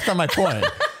 But that's not my point.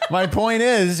 My point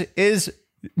is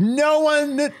no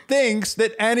one that thinks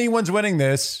that anyone's winning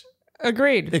this.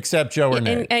 Agreed. Except Joe or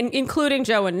Nate. And including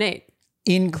Joe and Nate.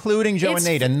 Including Joe and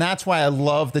Nate. And that's why I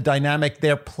love the dynamic.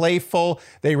 They're playful.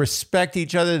 They respect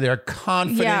each other. They're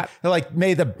confident. Yeah. They're like,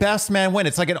 may the best man win.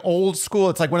 It's like an old school.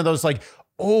 It's like one of those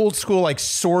old school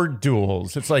sword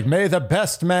duels. It's like, may the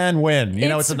best man win.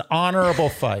 It's an honorable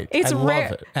fight. I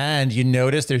love it. And you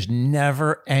notice there's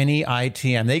never any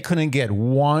ITM. They couldn't get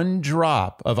one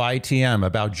drop of ITM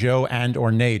about Joe and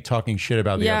or Nate talking shit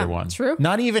about the other one. True.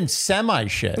 Not even semi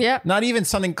shit. Yeah. Not even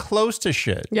something close to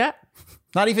shit. Yeah.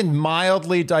 Not even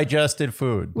mildly digested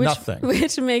food. Nothing.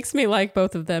 Which makes me like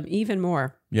both of them even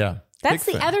more. Yeah. That's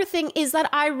the other thing is that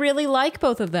I really like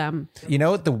both of them. You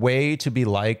know, the way to be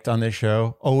liked on this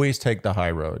show, always take the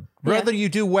high road. Whether you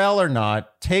do well or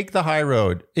not, take the high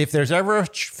road. If there's ever a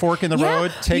fork in the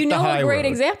road, take the high road. A great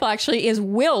example actually is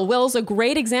Will. Will's a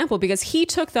great example because he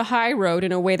took the high road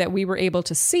in a way that we were able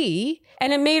to see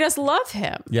and it made us love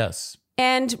him. Yes.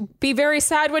 And be very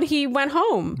sad when he went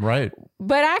home. Right.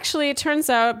 But actually, it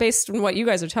turns out, based on what you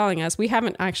guys are telling us, we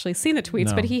haven't actually seen the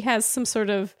tweets, but he has some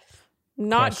sort of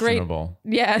not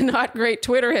great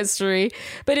Twitter history.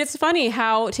 But it's funny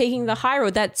how taking the high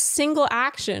road, that single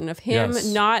action of him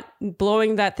not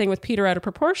blowing that thing with Peter out of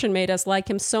proportion made us like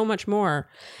him so much more.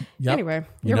 Yep. Anyway,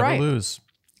 you're right. You never lose.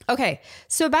 Okay,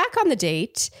 so back on the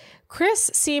date, Chris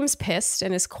seems pissed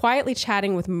and is quietly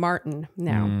chatting with Martin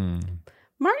now.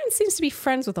 Martin seems to be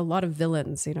friends with a lot of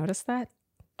villains. You notice that?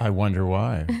 I wonder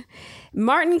why.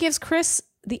 Martin gives Chris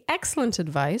the excellent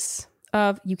advice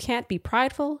of you can't be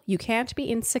prideful, you can't be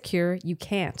insecure, you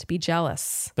can't be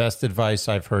jealous. Best advice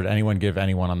I've heard anyone give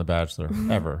anyone on The Bachelor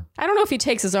ever. I don't know if he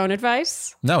takes his own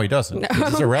advice. No, he doesn't. No.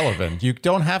 It's irrelevant. You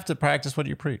don't have to practice what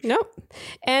you preach. Nope.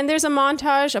 And there's a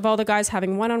montage of all the guys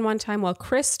having one-on-one time while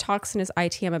Chris talks in his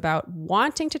ITM about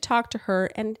wanting to talk to her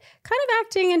and kind of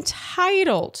acting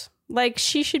entitled, like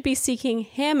she should be seeking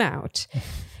him out.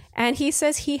 And he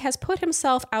says he has put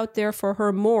himself out there for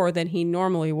her more than he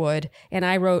normally would. And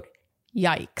I wrote,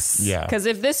 yikes. Yeah. Because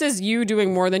if this is you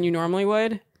doing more than you normally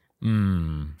would.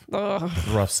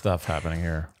 Rough stuff happening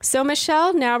here. So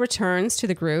Michelle now returns to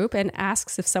the group and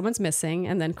asks if someone's missing.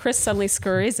 And then Chris suddenly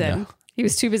scurries in. Yeah. He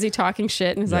was too busy talking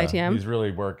shit in his ITM. He's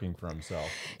really working for himself.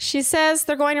 She says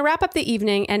they're going to wrap up the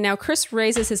evening. And now Chris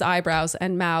raises his eyebrows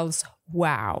and mouths,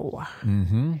 wow.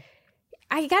 Mm-hmm.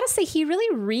 I got to say, he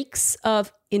really reeks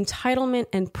of entitlement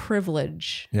and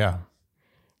privilege. Yeah.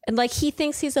 And like he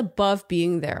thinks he's above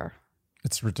being there.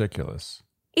 It's ridiculous.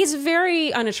 He's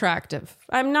very unattractive.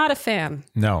 I'm not a fan.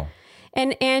 No.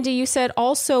 And Andy, you said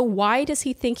also, why does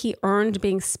he think he earned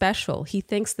being special? He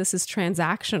thinks this is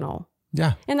transactional.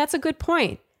 Yeah. And that's a good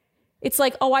point. It's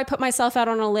like, oh, I put myself out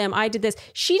on a limb. I did this.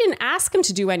 She didn't ask him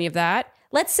to do any of that.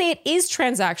 Let's say it is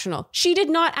transactional. She did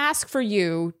not ask for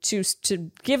you to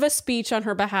give a speech on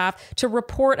her behalf, to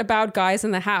report about guys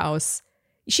in the house.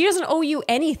 She doesn't owe you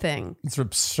anything. It's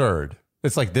absurd.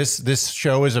 It's like this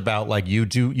show is about like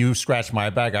you scratch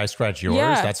my back, I scratch yours.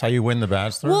 Yeah. That's how you win the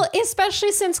Bachelor. Well,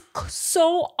 especially since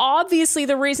so obviously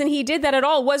the reason he did that at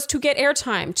all was to get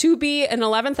airtime, to be an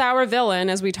 11th hour villain,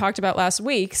 as we talked about last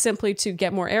week, simply to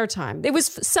get more airtime. It was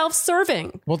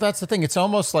self-serving. Well, that's the thing. It's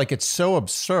almost like it's so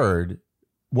absurd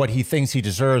what he thinks he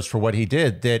deserves for what he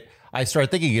did that I start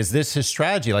thinking, is this his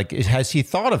strategy? Like, has he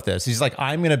thought of this? He's like,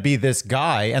 I'm going to be this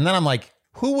guy. And then I'm like,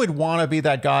 who would want to be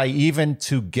that guy even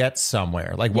to get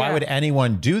somewhere? Like, why would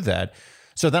anyone do that?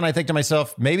 So then I think to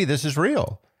myself, maybe this is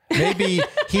real. Maybe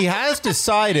he has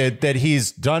decided that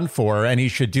he's done for and he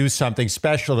should do something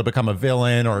special to become a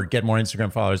villain or get more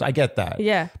Instagram followers. I get that.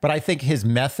 Yeah. But I think his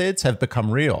methods have become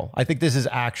real. I think this is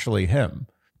actually him.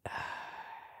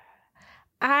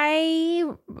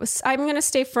 I'm going to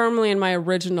stay firmly in my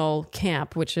original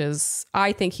camp, which is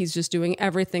I think he's just doing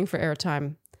everything for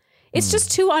airtime. It's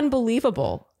just too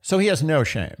unbelievable. So he has no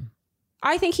shame.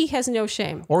 I think he has no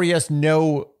shame. Or he has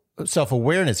no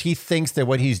self-awareness. He thinks that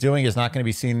what he's doing is not going to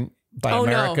be seen by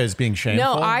America as being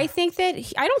shameful. No, I think that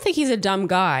I don't think he's a dumb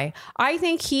guy. I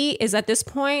think he is at this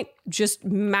point just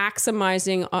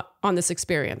maximizing on this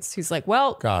experience. He's like,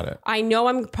 well, got it. I know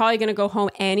I'm probably going to go home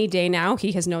any day now.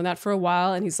 He has known that for a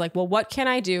while. And he's like, well, what can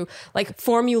I do? Like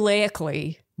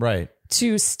formulaically. Right.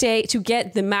 To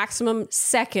get the maximum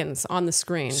seconds on the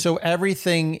screen. So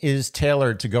everything is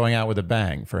tailored to going out with a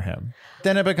bang for him.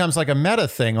 Then it becomes like a meta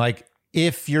thing. Like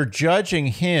if you're judging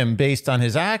him based on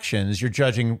his actions, you're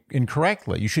judging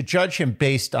incorrectly. You should judge him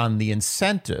based on the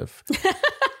incentive.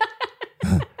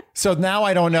 So now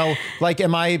I don't know, like,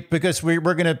 am I, because we're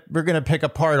gonna pick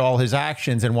apart all his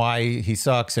actions and why he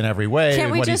sucks in every way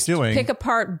and what he's doing. Pick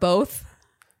apart both?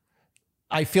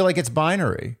 I feel like it's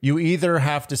binary. You either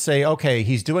have to say, okay,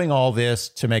 he's doing all this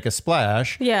to make a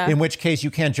splash. Yeah. In which case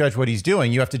you can't judge what he's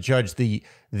doing. You have to judge the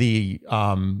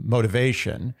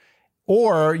motivation.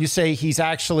 Or you say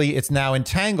it's now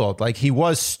entangled. Like he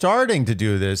was starting to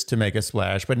do this to make a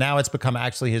splash, but now it's become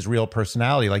actually his real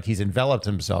personality. Like he's enveloped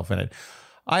himself in it.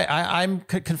 I'm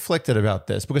conflicted about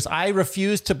this because I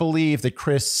refuse to believe that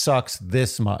Chris sucks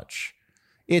this much.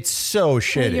 It's so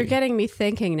shitty. Well, you're getting me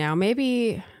thinking now.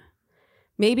 Maybe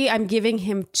I'm giving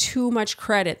him too much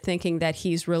credit thinking that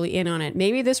he's really in on it.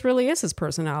 Maybe this really is his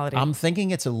personality. I'm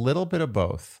thinking it's a little bit of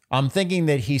both. I'm thinking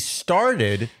that he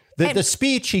started the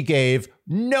speech he gave,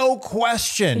 no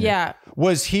question. Yeah.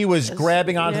 He was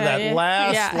grabbing onto that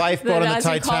last lifeboat on the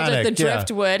Titanic. He called it the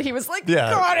driftwood. He was like, yeah,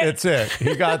 got it. It's it.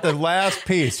 He got the last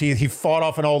piece. He fought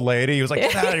off an old lady. He was like,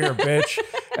 get out of here, bitch.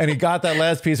 And he got that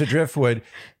last piece of driftwood.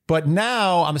 But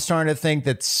now I'm starting to think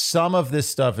that some of this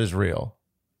stuff is real.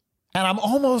 And I'm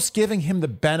almost giving him the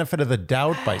benefit of the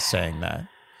doubt by saying that.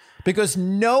 Because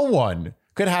no one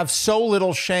could have so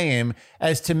little shame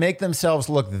as to make themselves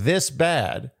look this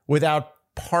bad without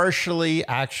partially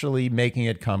actually making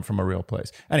it come from a real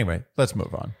place. Anyway, let's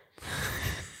move on.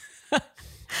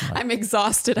 I'm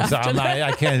exhausted after that.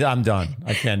 I'm done.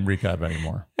 I can't recap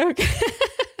anymore. Okay.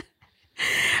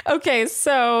 Okay,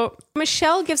 so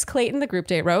Michelle gives Clayton the group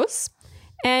date rose.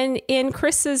 And in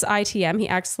Chris's ITM, he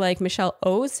acts like Michelle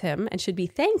owes him and should be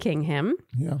thanking him.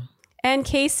 Yeah. And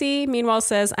Casey, meanwhile,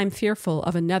 says, I'm fearful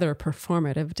of another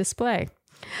performative display.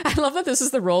 I love that this is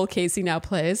the role Casey now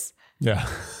plays. Yeah.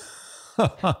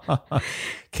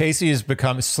 Casey has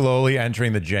become slowly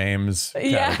entering the James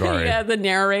category. Yeah, the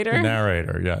narrator. The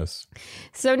narrator, yes.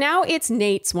 So now it's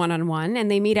Nate's one-on-one, and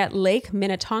they meet at Lake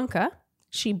Minnetonka.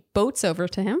 She boats over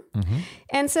to him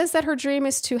and says that her dream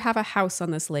is to have a house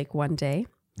on this lake one day.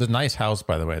 The nice house,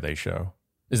 by the way, they show.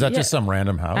 Is that just some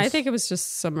random house? I think it was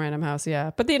just some random house,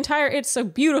 yeah. But it's a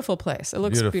beautiful place. It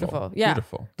looks beautiful. Yeah.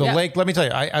 Beautiful. The lake, let me tell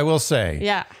you, I will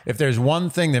say, if there's one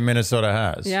thing that Minnesota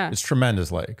has, it's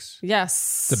tremendous lakes.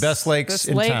 Yes. The best lakes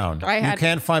in town. You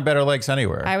can't find better lakes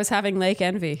anywhere. I was having lake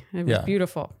envy. It was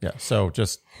beautiful. Yeah, so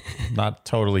just not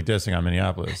totally dissing on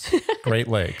Minneapolis. Great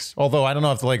lakes. Although I don't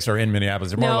know if the lakes are in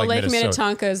Minneapolis. They're more like Lake Minnesota.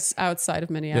 Minnetonka is outside of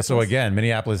Minneapolis. Yeah, so again,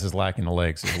 Minneapolis is lacking the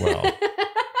lakes as well.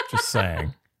 Just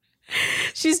saying.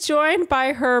 She's joined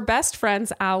by her best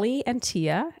friends, Allie and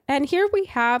Tia. And here we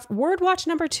have word watch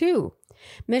number 2.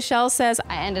 Michelle says,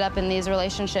 I ended up in these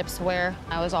relationships where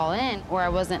I was all in, or I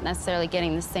wasn't necessarily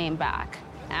getting the same back.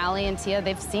 Allie and Tia,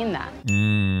 they've seen that.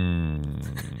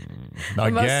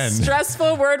 The most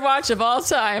stressful word watch of all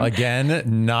time.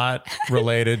 Again, not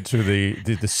related to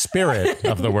the spirit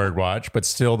of the word watch, but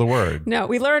still the word. No,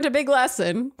 we learned a big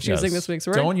lesson choosing this week's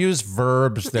word. Don't use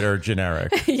verbs that are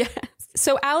generic. Yes.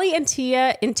 So Allie and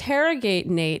Tia interrogate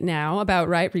Nayte now about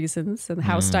right reasons and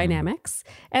house dynamics.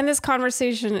 And this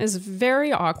conversation is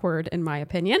very awkward, in my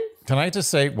opinion. Can I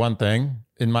just say one thing?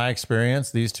 In my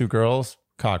experience, these two girls,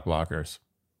 cock blockers.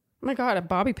 Oh my God, a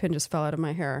bobby pin just fell out of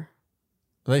my hair.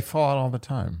 They fall out all the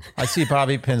time. I see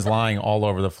bobby pins lying all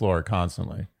over the floor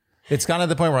constantly. It's gotten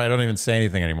to the point where I don't even say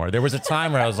anything anymore. There was a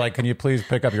time where I was like, can you please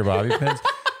pick up your bobby pins?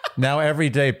 Now every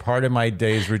day, part of my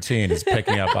day's routine is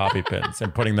picking up bobby pins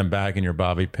and putting them back in your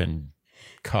bobby pin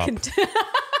cup.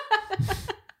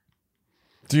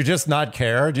 Do you just not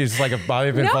care? Do you just like if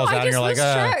bobby pin falls out and you're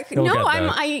like,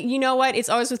 you know what? It's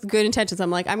always with good intentions. I'm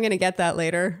like, I'm going to get that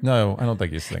later. No, I don't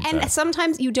think you think and that.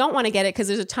 Sometimes you don't want to get it because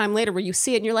there's a time later where you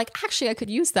see it and you're like, actually, I could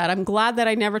use that. I'm glad that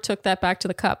I never took that back to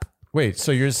the cup. Wait,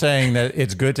 so you're saying that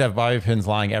it's good to have bobby pins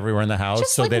lying everywhere in the house?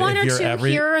 Just so like that one if or you're two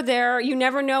here or there, you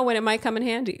never know when it might come in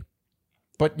handy.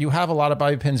 But you have a lot of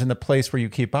bobby pins in the place where you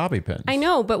keep bobby pins. I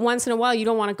know, but once in a while, you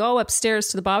don't want to go upstairs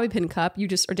to the bobby pin cup. You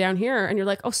just are down here and you're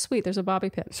like, oh, sweet, there's a bobby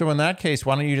pin. So in that case,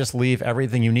 why don't you just leave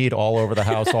everything you need all over the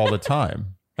house all the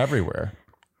time, everywhere?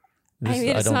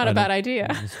 It's not a bad idea.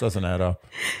 This doesn't add up.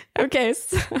 Okay.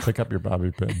 So. Pick up your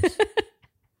bobby pins.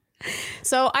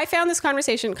 So I found this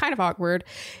conversation kind of awkward.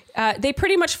 They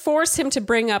pretty much force him to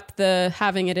bring up the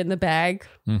having it in the bag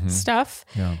stuff.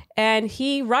 Yeah. And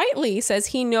he rightly says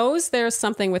he knows there's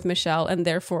something with Michelle and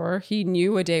therefore he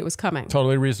knew a date was coming.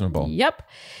 Totally reasonable. Yep.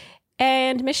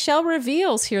 And Michelle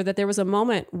reveals here that there was a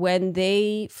moment when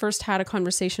they first had a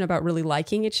conversation about really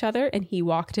liking each other and he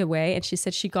walked away and she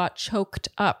said she got choked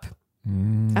up.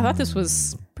 I thought this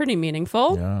was pretty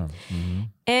meaningful. Yeah.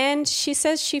 And she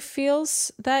says she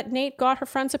feels that Nayte got her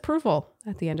friend's approval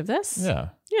at the end of this. Yeah.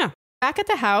 Yeah. Back at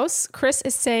the house, Chris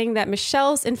is saying that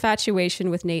Michelle's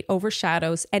infatuation with Nayte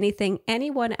overshadows anything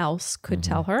anyone else could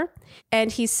tell her.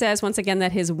 And he says once again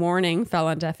that his warning fell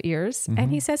on deaf ears. And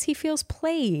he says he feels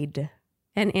played.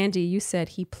 And Andy, you said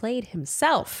he played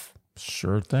himself.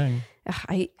 Sure thing.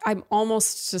 I'm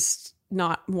almost just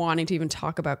not wanting to even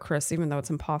talk about Chris, even though it's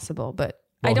impossible. But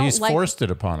well, I don't he's forced it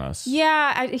upon us.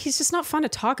 Yeah, he's just not fun to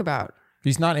talk about.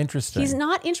 He's not interesting. He's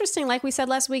not interesting. Like we said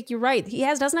last week, you're right. He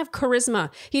doesn't have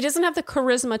charisma. He doesn't have the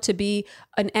charisma to be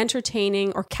an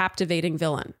entertaining or captivating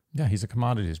villain. Yeah, he's a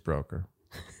commodities broker.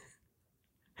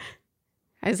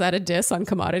 Is that a diss on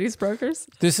commodities brokers?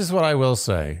 This is what I will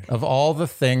say. Of all the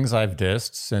things I've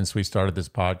dissed since we started this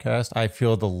podcast, I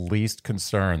feel the least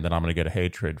concerned that I'm going to get a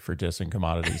hatred for dissing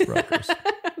commodities brokers.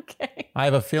 Okay. I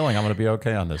have a feeling I'm going to be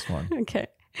okay on this one. Okay.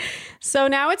 So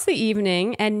now it's the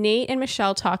evening and Nayte and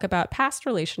Michelle talk about past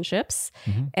relationships.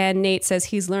 And Nayte says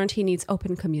he's learned he needs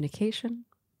open communication.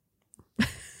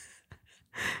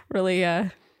 Really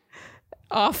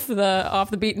off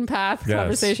the beaten path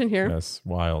conversation here. Yes,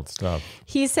 wild stuff.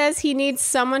 He says he needs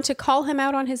someone to call him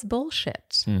out on his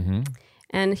bullshit.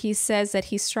 And he says that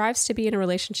he strives to be in a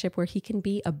relationship where he can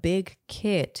be a big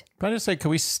kid. Can I just say, can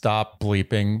we stop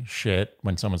bleeping shit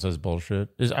when someone says bullshit?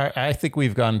 I think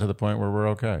we've gotten to the point where we're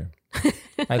okay.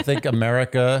 I think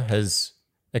America has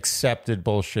accepted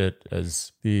bullshit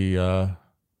as the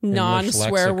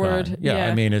non-swear word. Yeah,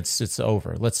 I mean, it's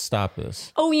over. Let's stop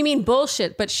this. Oh, you mean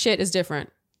bullshit, but shit is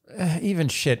different. Even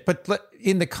shit. But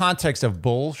in the context of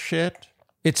bullshit,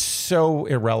 it's so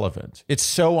irrelevant. It's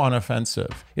so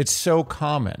unoffensive. It's so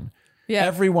common. Yeah.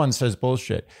 Everyone says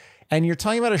bullshit. And you're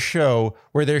talking about a show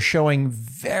where they're showing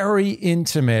very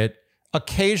intimate,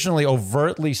 occasionally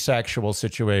overtly sexual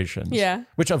situations. Yeah.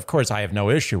 Which, of course, I have no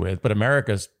issue with, but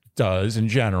America does in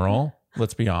general.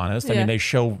 Let's be honest. I mean, they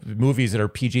show movies that are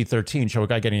PG-13, show a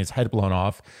guy getting his head blown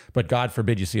off, but God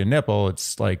forbid you see a nipple.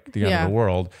 It's like the end of the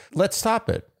world. Let's stop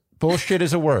it. Bullshit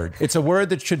is a word. It's a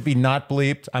word that should be not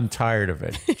bleeped. I'm tired of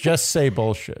it. Just say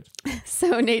bullshit.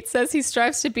 So Nayte says he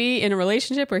strives to be in a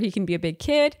relationship where he can be a big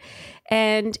kid.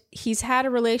 And he's had a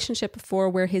relationship before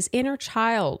where his inner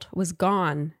child was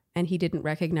gone and he didn't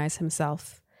recognize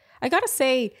himself. I got to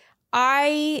say,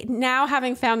 I now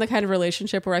having found the kind of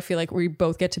relationship where I feel like we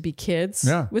both get to be kids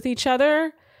with each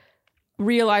other,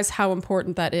 realize how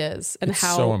important that is and it's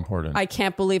how so important. I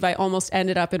can't believe I almost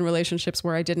ended up in relationships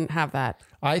where I didn't have that.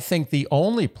 I think the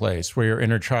only place where your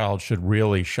inner child should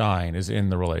really shine is in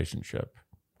the relationship.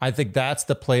 I think that's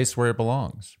the place where it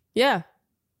belongs. Yeah.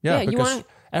 Yeah, because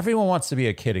everyone wants to be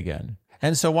a kid again.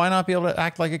 And so why not be able to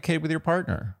act like a kid with your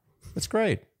partner? That's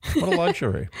great. What a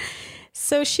luxury.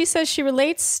 So she says she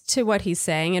relates to what he's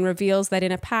saying and reveals that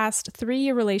in a past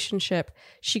 3-year relationship,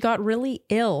 she got really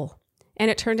ill.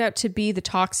 And it turned out to be the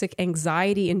toxic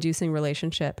anxiety-inducing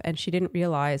relationship. And she didn't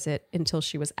realize it until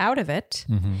she was out of it.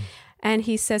 And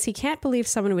he says he can't believe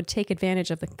someone would take advantage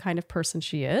of the kind of person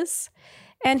she is.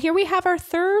 And here we have our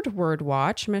third word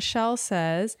watch. Michelle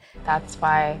says, That's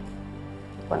why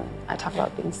when I talk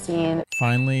about being seen,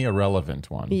 Finally, a relevant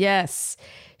one. yes.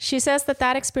 She says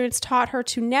that experience taught her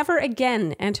to never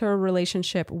again enter a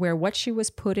relationship where what she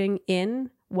was putting in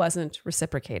wasn't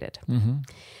reciprocated.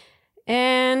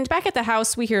 And back at the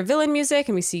house, we hear villain music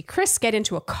and we see Chris get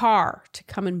into a car to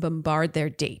come and bombard their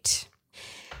date.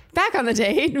 Back on the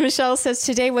date, Michelle says,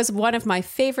 today was one of my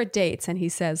favorite dates. And he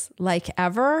says, like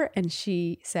ever? And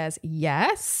she says,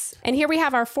 yes. And here we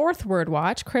have our fourth word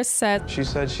watch. Chris said, She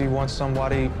said she wants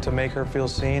somebody to make her feel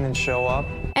seen and show up.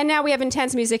 and now we have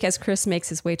intense music as Chris makes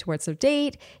his way towards the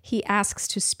date. He asks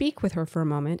to speak with her for a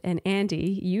moment. And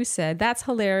Andy, you said, that's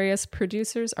hilarious.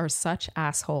 Producers are such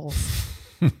assholes.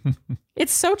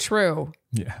 It's so true.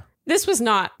 Yeah. This was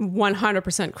not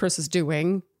 100% Chris's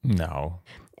doing. No.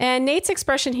 And Nate's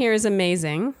expression here is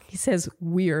amazing. He says,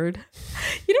 weird.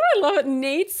 You know what I love?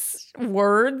 Nate's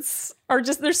words are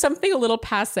just, there's something a little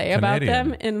passé about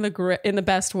them in the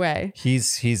best way.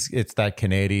 It's that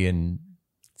Canadian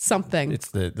Something.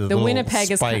 It's the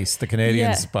Winnipeg spice, the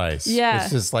Canadian spice. Yeah.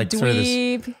 It's just like Dweeb. sort of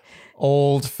this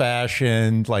old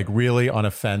fashioned, like really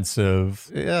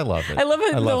unoffensive. Yeah, I love it. I love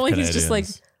it. Only he's just like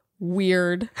Canadians.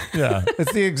 weird. Yeah,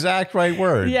 it's the exact right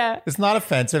word. Yeah. It's not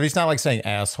offensive. He's not like saying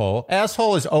asshole.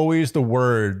 Asshole is always the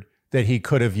word that he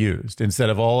could have used instead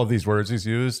of all of these words he's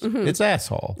used. It's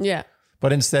asshole. Yeah.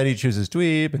 But instead he chooses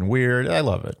dweeb and weird. I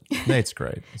love it. Nate's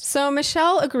great. So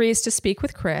Michelle agrees to speak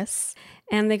with Chris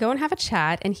and they go and have a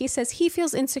chat. And he says he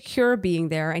feels insecure being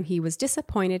there and he was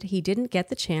disappointed he didn't get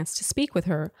the chance to speak with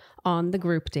her on the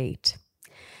group date.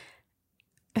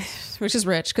 Which is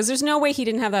rich because there's no way he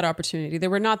didn't have that opportunity. There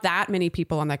were not that many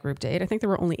people on that group date. I think there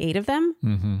were only 8 of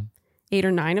them, 8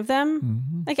 or 9 of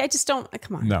them. Like, I just don't,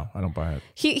 come on. No, I don't buy it.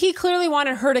 He clearly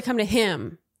wanted her to come to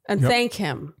him and thank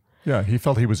him. Yeah, he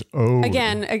felt he was owed.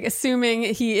 Again,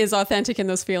 assuming he is authentic in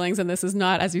those feelings, and this is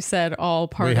not, as you said, all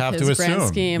part of his grand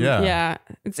scheme. Yeah.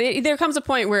 There comes a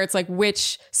point where it's like,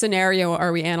 which scenario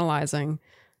are we analyzing?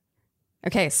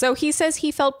 Okay, so he says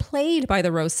he felt played by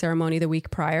the rose ceremony the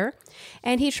week prior,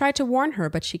 and he tried to warn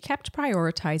her, but she kept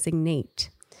prioritizing Nayte.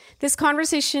 This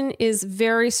conversation is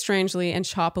very strangely and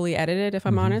choppily edited, if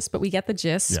I'm honest, but we get the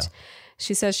gist. Yeah.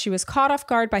 She says she was caught off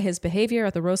guard by his behavior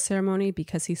at the rose ceremony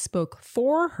because he spoke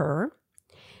for her,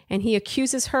 and he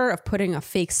accuses her of putting a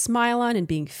fake smile on and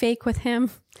being fake with him.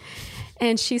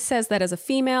 And she says that as a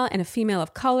female and a female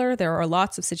of color, there are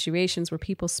lots of situations where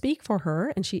people speak for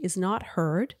her and she is not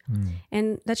heard,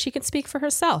 and that she can speak for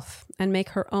herself and make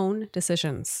her own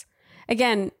decisions.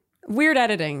 Again, weird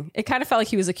editing. It kind of felt like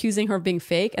he was accusing her of being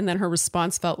fake, and then her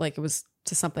response felt like it was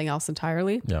to something else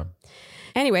entirely. Yeah.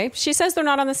 Anyway, she says they're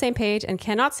not on the same page and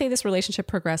cannot see this relationship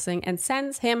progressing and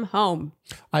sends him home.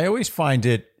 I always find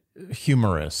it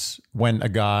humorous when a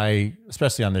guy,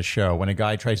 especially on this show, when a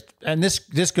guy tries, and this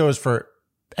goes for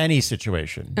any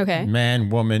situation, Okay. man,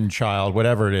 woman, child,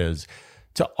 whatever it is,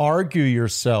 to argue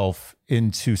yourself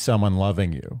into someone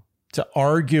loving you, to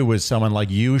argue with someone like,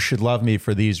 you should love me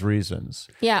for these reasons.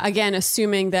 Yeah, again,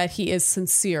 assuming that he is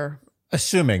sincere.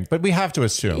 Assuming, but we have to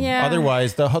assume. Yeah.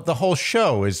 Otherwise, the whole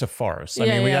show is a farce. I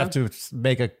mean, we yeah. have to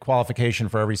make a qualification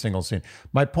for every single scene.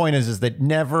 My point is that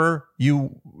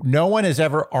no one has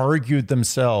ever argued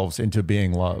themselves into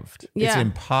being loved. Yeah. It's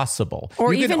impossible.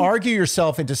 Or you even- can argue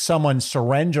yourself into someone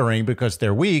surrendering because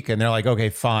they're weak and they're like, okay,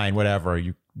 fine, whatever.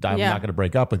 I'm not going to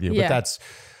break up with you. Yeah. But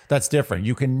that's different.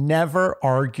 You can never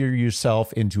argue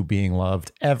yourself into being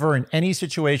loved ever in any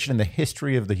situation in the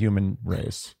history of the human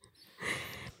race.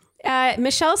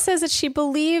 Michelle says that she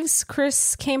believes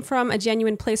Chris came from a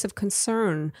genuine place of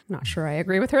concern. Not sure I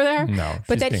agree with her there. No,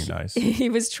 but she's that being nice. he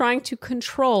was trying to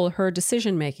control her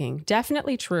decision making.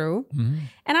 Definitely true.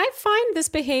 And I find this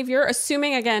behavior,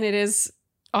 assuming again it is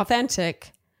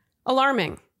authentic,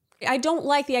 alarming. I don't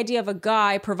like the idea of a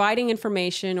guy providing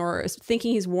information or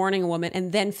thinking he's warning a woman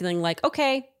and then feeling like,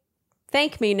 okay,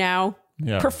 thank me now,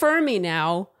 prefer me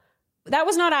now. That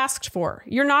was not asked for.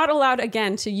 You're not allowed,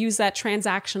 again, to use that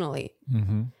transactionally.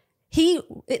 The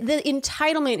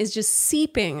entitlement is just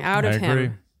seeping out of him. I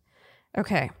agree.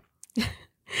 Okay.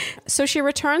 So she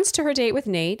returns to her date with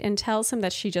Nayte and tells him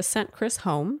that she just sent Chris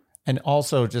home. And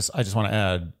also, I just want to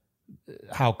add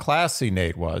how classy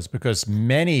Nayte was, because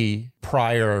many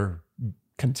prior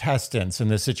contestants in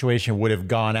this situation would have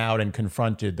gone out and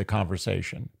confronted the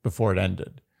conversation before it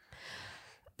ended.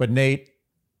 But Nayte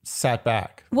sat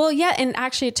back. Well, yeah, and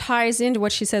actually it ties into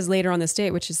what she says later on this date,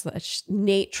 which is that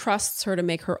Nayte trusts her to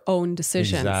make her own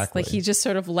decisions. Exactly. Like he just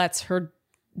sort of lets her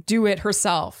do it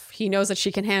herself. He knows that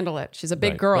she can handle it. She's a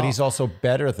big girl. But he's also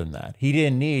better than that. He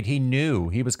knew,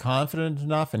 he was confident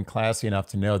enough and classy enough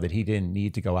to know that he didn't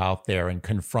need to go out there and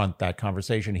confront that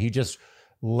conversation. He just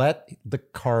let the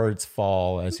cards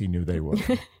fall as he knew they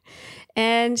would.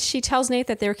 And she tells Nayte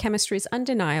that their chemistry is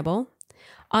undeniable.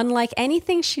 Unlike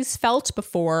anything she's felt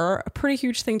before, a pretty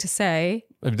huge thing to say.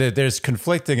 There's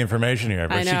conflicting information here,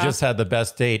 but she just had the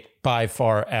best date by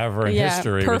far ever in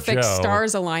history. Perfect with Joe.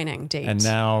 Stars aligning date. And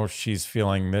now she's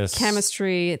feeling this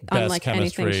chemistry, unlike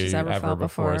anything she's ever felt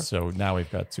before. So now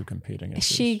we've got two competing issues.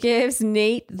 She gives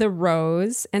Nayte the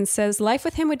rose and says life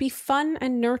with him would be fun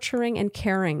and nurturing and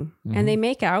caring. And they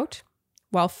make out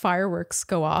while fireworks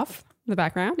go off in the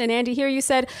background. And Andy, here you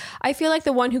said, I feel like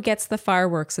the one who gets the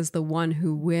fireworks is the one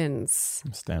who wins.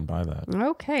 Stand by that.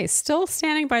 Okay, still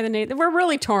standing by the Nayte. We're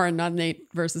really torn on Nayte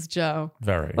versus Joe.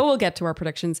 Very. But we'll get to our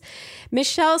predictions.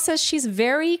 Michelle says she's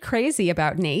very crazy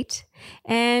about Nayte.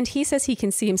 And he says he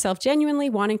can see himself genuinely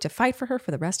wanting to fight for her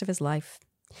for the rest of his life.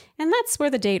 And that's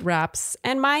where the date wraps.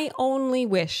 And my only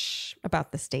wish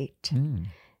about this date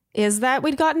is that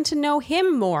we'd gotten to know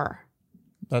him more.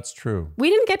 That's true. We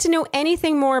didn't get to know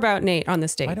anything more about Nayte on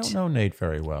this date. I don't know Nayte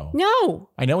very well. No.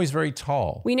 I know he's very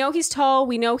tall. We know he's tall.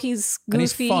 We know he's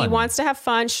goofy. He wants to have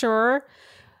fun, sure.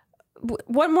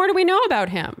 What more do we know about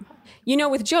him? You know,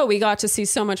 with Joe, we got to see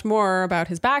so much more about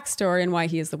his backstory and why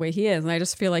he is the way he is. And I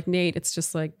just feel like Nayte, it's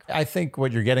just like... I think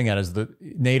what you're getting at is that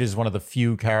Nayte is one of the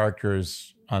few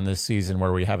characters on this season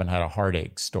where we haven't had a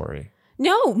heartache story.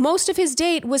 No, most of his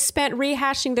date was spent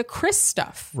rehashing the Chris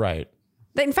stuff. Right.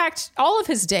 In fact, all of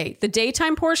his date, the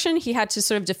daytime portion, he had to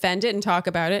sort of defend it and talk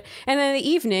about it. And then in the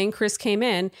evening, Chris came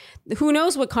in. Who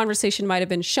knows what conversation might have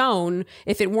been shown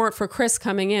if it weren't for Chris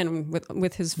coming in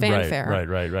with his fanfare.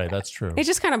 Right. That's true. It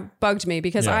just kind of bugged me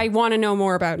because I want to know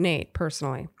more about Nayte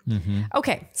personally.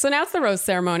 Okay, so now it's the rose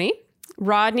ceremony.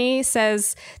 Rodney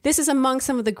says, this is among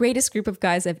some of the greatest group of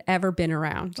guys I've ever been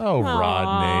around. Oh, Aww.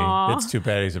 Rodney. It's too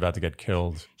bad he's about to get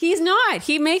killed. He's not.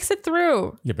 He makes it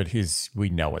through. Yeah, but we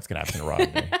know what's going to happen to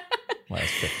Rodney. Last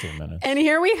 15 minutes. And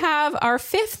here we have our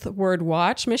fifth word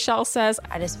watch. Michelle says,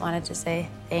 I just wanted to say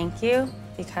thank you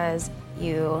because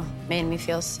you made me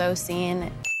feel so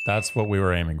seen. That's what we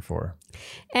were aiming for.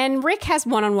 And Rick has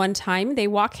one-on-one time. They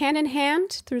walk hand in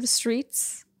hand through the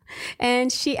streets.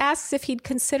 And she asks if he'd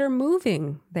consider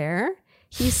moving there.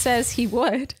 He says he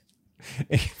would.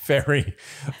 Very,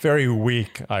 very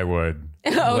weak, I would.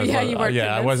 Oh, yeah, you weren't Yeah,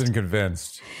 convinced. I wasn't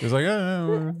convinced. He was like,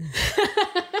 oh.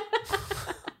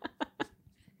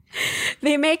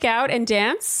 They make out and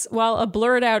dance while a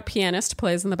blurred out pianist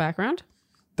plays in the background.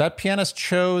 That pianist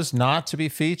chose not to be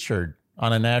featured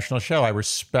on a national show. I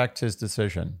respect his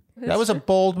decision. That was a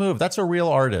bold move. That's a real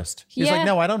artist. He's like,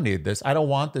 no, I don't need this. I don't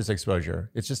want this exposure.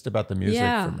 It's just about the music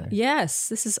for me. Yes,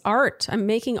 this is art. I'm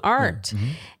making art.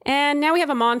 And now we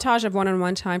have a montage of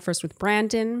one-on-one time, first with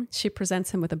Brandon. She presents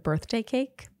him with a birthday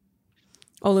cake.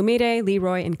 Olumide,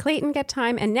 Leroy, and Clayton get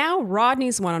time. And now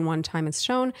Rodney's one-on-one time is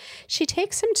shown. She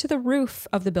takes him to the roof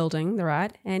of the building they're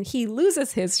at, and he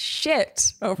loses his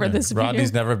shit over this view.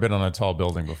 Rodney's never been on a tall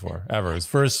building before, ever. His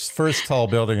first tall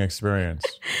building experience.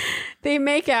 They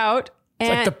make out. It's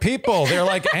like the people, they're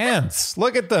like ants.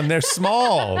 Look at them. They're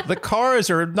small. The cars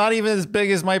are not even as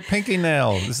big as my pinky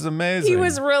nail. This is amazing. He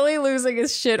was really losing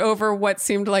his shit over what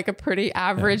seemed like a pretty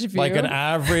average view. Like an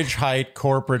average height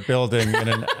corporate building in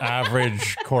an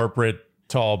average corporate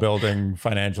tall building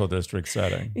financial district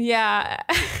setting. Yeah.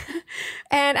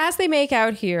 And as they make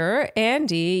out here,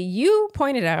 Andy, you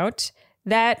pointed out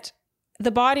that the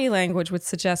body language would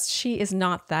suggest she is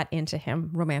not that into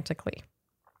him romantically.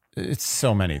 It's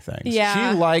so many things.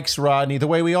 Yeah. She likes Rodney the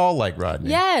way we all like Rodney.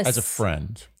 Yes. As a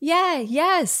friend. Yeah,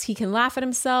 yes. He can laugh at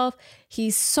himself.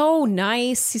 He's so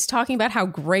nice. He's talking about how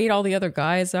great all the other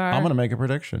guys are. I'm going to make a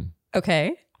prediction.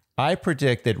 Okay. I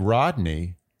predict that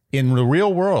Rodney, in the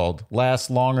real world, lasts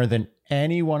longer than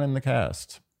anyone in the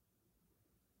cast.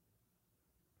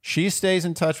 She stays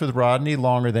in touch with Rodney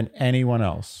longer than anyone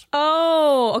else.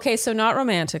 Oh, okay. So not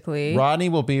romantically. Rodney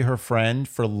will be her friend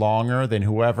for longer than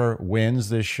whoever wins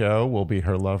this show will be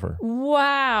her lover.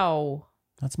 Wow.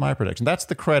 That's my prediction. That's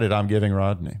the credit I'm giving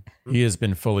Rodney. He has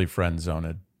been fully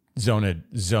friend-zoned. Zoned.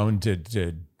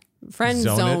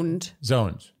 Friend-zoned.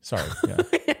 Zoned. Sorry. Yeah.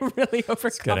 Really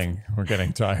overcome. We're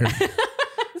getting tired.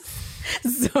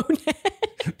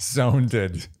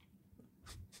 Zoned.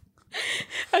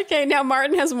 Okay, now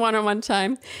Martin has one-on-one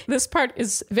time. This part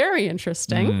is very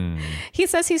interesting. He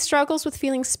says he struggles with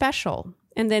feeling special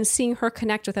and then seeing her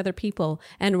connect with other people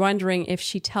and wondering if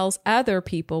she tells other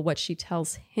people what she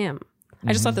tells him.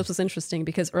 I just thought this was interesting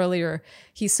because earlier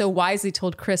he so wisely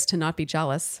told Chris to not be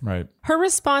jealous. Right. Her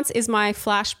response is my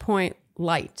flashpoint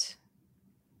light.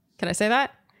 Can I say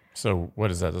that? So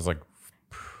what is that? It's like...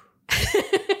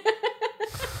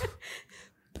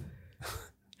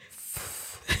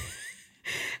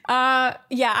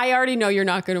 Yeah, I already know you're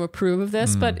not going to approve of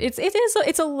this, but it's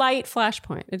a light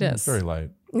flashpoint. It is. It's very light.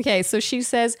 Okay, so she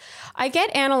says, I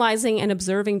get analyzing and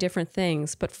observing different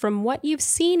things, but from what you've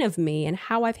seen of me and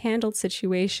how I've handled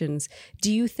situations,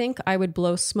 do you think I would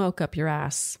blow smoke up your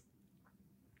ass?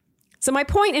 So my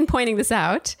point in pointing this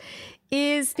out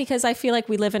is because I feel like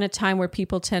we live in a time where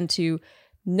people tend to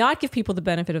not give people the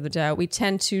benefit of the doubt. We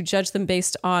tend to judge them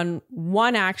based on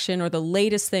one action or the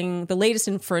latest thing, the latest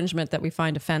infringement that we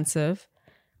find offensive.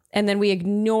 And then we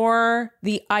ignore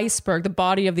the iceberg, the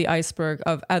body of the iceberg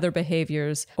of other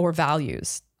behaviors or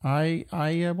values. I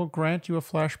will grant you a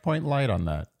flashpoint light on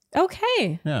that.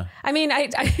 Okay. Yeah. I mean,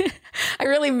 I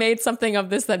really made something of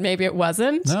this that maybe it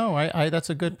wasn't. No, that's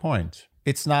a good point.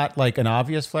 It's not like an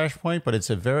obvious flashpoint, but it's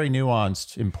a very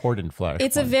nuanced, important flashpoint.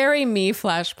 It's a very me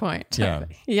flashpoint. Yeah.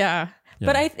 Yeah.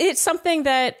 But it's something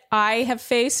that I have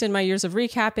faced in my years of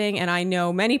recapping, and I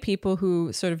know many people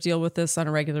who sort of deal with this on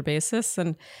a regular basis.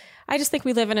 And I just think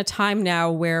we live in a time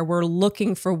now where we're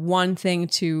looking for one thing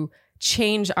to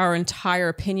change our entire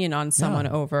opinion on someone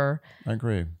over. I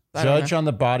agree. Judge on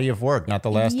the body of work, not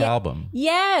the last album.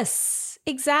 Yes,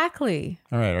 exactly.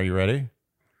 All right, are you ready?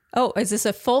 Oh, is this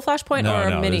a full flashpoint or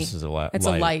a mini? This is a light. It's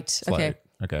a light. Okay. Light.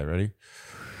 Okay, ready?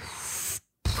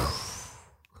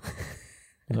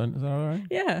 Is that all right?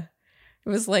 Yeah. It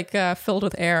was like filled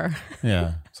with air.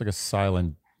 Yeah. It's like a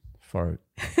silent fart.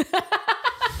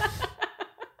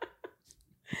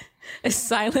 A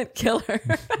silent killer.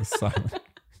 Silent.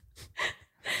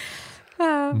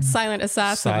 Silent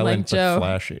assassin Silent like Joe. but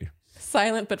flashy.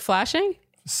 Silent but flashing?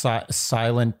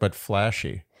 Silent but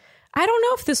flashy. I don't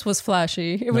know if this was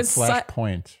flashy. It was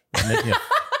flashpoint.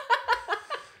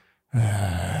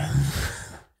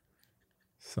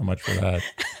 So much for that.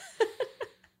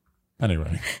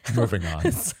 Anyway, moving on.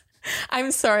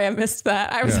 I'm sorry I missed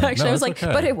that. I was like,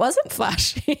 okay. but it wasn't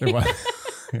flashy. It was,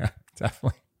 yeah,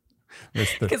 definitely.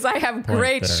 Because I have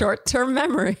great short-term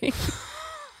memory.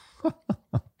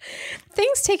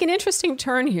 Things take an interesting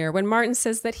turn here when Martin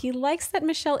says that he likes that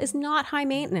Michelle is not high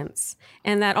maintenance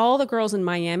and that all the girls in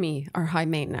Miami are high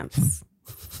maintenance.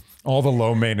 All the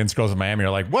low maintenance girls in Miami are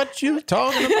like, what you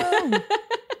talking about?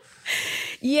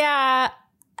 Yeah,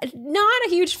 not a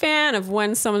huge fan of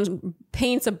when someone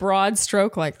paints a broad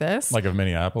stroke like this. Like of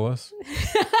Minneapolis?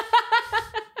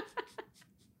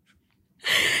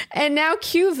 And now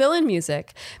cue villain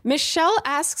music. Michelle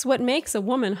asks what makes a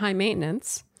woman high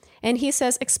maintenance. And he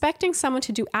says, expecting someone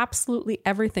to do absolutely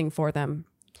everything for them.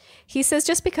 He says,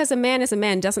 just because a man is a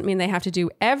man doesn't mean they have to do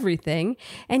everything.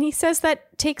 And he says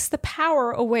that takes the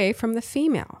power away from the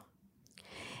female.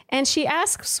 And she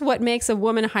asks what makes a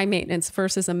woman high maintenance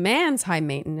versus a man's high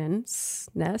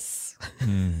maintenance-ness.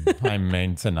 High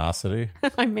maintenancity.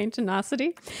 High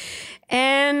maintenancity.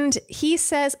 And he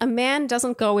says a man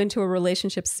doesn't go into a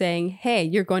relationship saying, hey,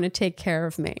 you're going to take care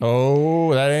of me.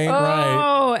 Oh, that ain't right.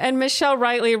 Oh, and Michelle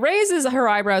rightly raises her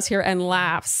eyebrows here and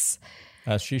laughs.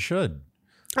 As she should.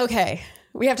 Okay,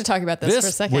 we have to talk about this for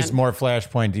a second. This was more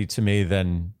flashpointy to me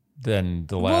than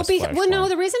the last flashpoint. Well, no,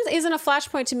 the reason it isn't a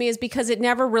flashpoint to me is because it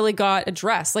never really got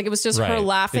addressed. Like, it was just her Right.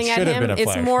 laughing It at should have him. been a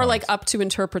It's more flashpoint. like up to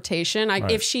interpretation.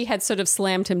 Right. If she had sort of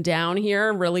slammed him down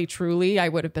here, really, truly, I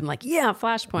would have been like, yeah,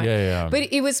 flashpoint. Yeah. But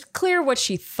it was clear what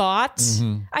she thought.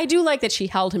 Mm-hmm. I do like that she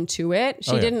held him to it.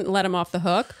 She didn't let him off the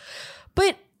hook.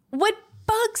 But what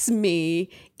bugs me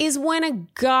is when a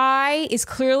guy is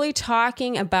clearly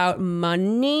talking about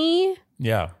money.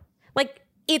 Yeah. Like,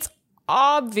 it's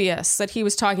obvious that he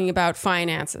was talking about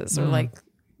finances or like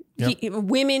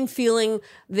women feeling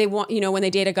they want, when they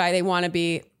date a guy, they want to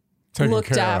be Taken looked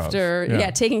care after. of.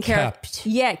 Yeah. Taken care Kept. of.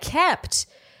 Yeah, kept.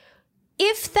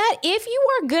 If you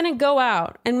are going to go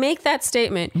out and make that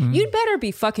statement, you'd better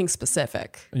be fucking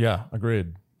specific. Yeah,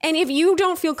 agreed. And if you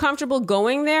don't feel comfortable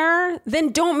going there, then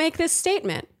don't make this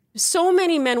statement. So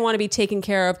many men want to be taken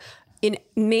care of in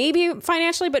maybe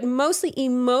financially, but mostly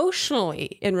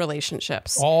emotionally in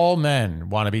relationships. All men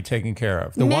want to be taken care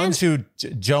of. The ones who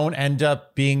don't end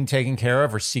up being taken care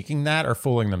of or seeking that are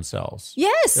fooling themselves.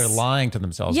 Yes. They're lying to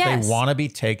themselves. Yes. They want to be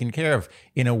taken care of.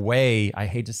 In a way, I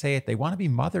hate to say it, they want to be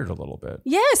mothered a little bit.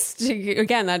 Yes.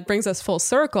 Again, that brings us full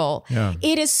circle. Yeah.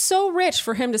 It is so rich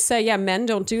for him to say, yeah, men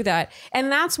don't do that. And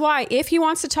that's why if he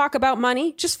wants to talk about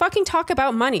money, just fucking talk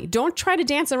about money. Don't try to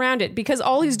dance around it because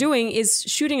all he's doing is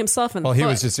shooting himself in the foot. He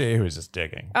was just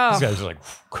digging. Oh. These guys are like...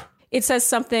 It says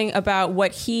something about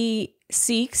what he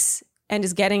seeks and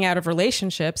is getting out of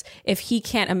relationships if he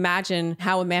can't imagine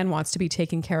how a man wants to be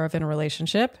taken care of in a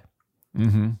relationship.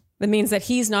 That means that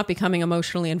he's not becoming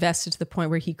emotionally invested to the point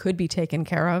where he could be taken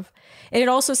care of. And it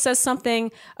also says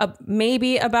something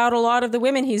maybe about a lot of the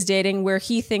women he's dating, where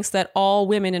he thinks that all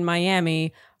women in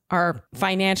Miami are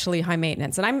financially high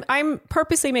maintenance. And I'm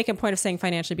purposely making a point of saying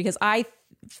financially because I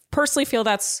personally feel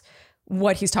that's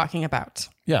what he's talking about.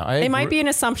 Yeah. It might be an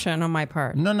assumption on my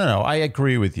part. No. I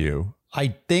agree with you.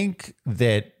 I think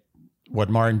that what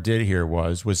Martin did here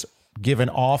was give an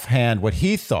offhand, what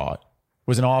he thought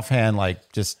was an offhand,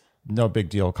 like just no big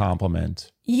deal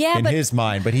compliment in his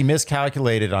mind, but he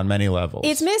miscalculated on many levels.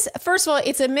 First of all,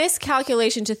 it's a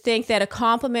miscalculation to think that a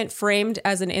compliment framed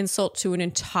as an insult to an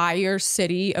entire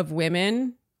city of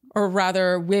women, or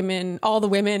rather women, all the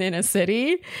women in a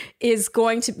city, is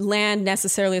going to land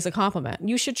necessarily as a compliment.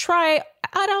 You should try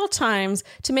at all times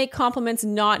to make compliments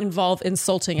not involve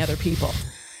insulting other people.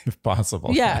 If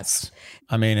possible. Yes.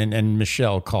 I mean, and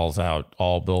Michelle calls out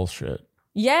all bullshit.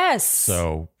 Yes.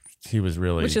 So he was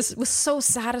really... Which was so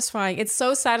satisfying. It's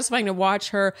so satisfying to watch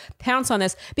her pounce on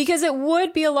this, because it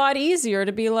would be a lot easier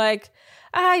to be like,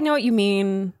 I know what you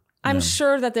mean. I'm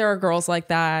sure that there are girls like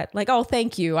that. Like, oh,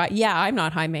 thank you. I'm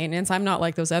not high maintenance. I'm not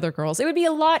like those other girls. It would be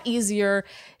a lot easier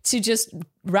to just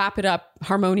wrap it up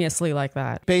harmoniously like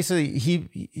that. Basically,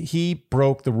 he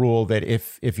broke the rule that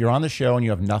if you're on the show and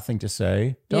you have nothing to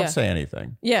say, don't say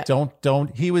anything. Yeah.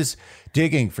 Don't. He was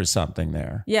digging for something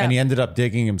there. Yeah. And he ended up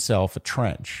digging himself a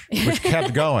trench, which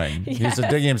kept going. He's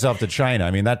digging himself to China.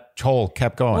 I mean, that hole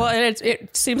kept going. Well, and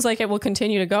it seems like it will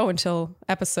continue to go until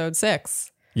episode 6.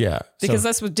 Yeah. Because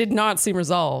this did not seem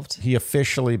resolved. He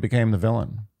officially became the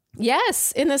villain.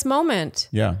 Yes, in this moment.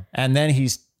 Yeah. And then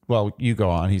you go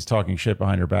on. He's talking shit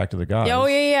behind her back to the guys. Oh,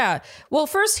 yeah. Well,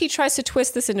 first he tries to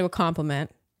twist this into a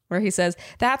compliment where he says,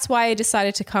 that's why I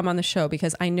decided to come on the show,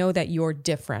 because I know that you're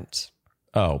different.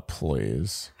 Oh,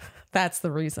 please. That's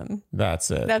the reason.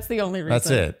 That's it. That's the only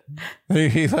reason.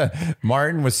 That's it.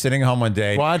 Martin was sitting home one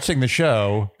day watching the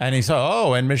show and he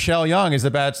saw, and Michelle Young is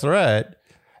the Bachelorette.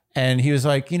 And he was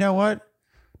like, you know what?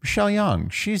 Michelle Young,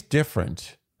 she's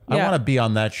different. I want to be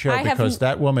on that show because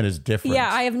that woman is different. Yeah,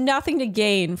 I have nothing to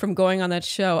gain from going on that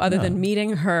show other than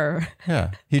meeting her.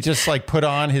 Yeah. He just put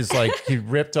on his, he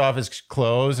ripped off his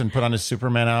clothes and put on his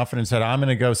Superman outfit and said, I'm going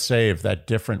to go save that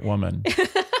different woman.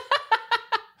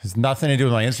 Has nothing to do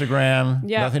with my Instagram,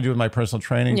 nothing to do with my personal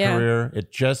training career. It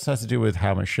just has to do with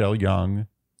how Michelle Young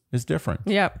is different.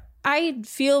 Yeah. I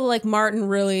feel like Martin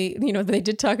really, they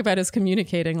did talk about his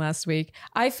communicating last week.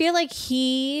 I feel like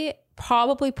he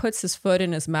probably puts his foot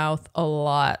in his mouth a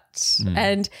lot.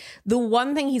 And the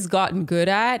one thing he's gotten good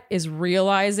at is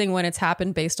realizing when it's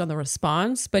happened based on the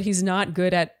response, but he's not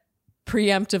good at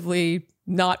preemptively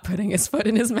not putting his foot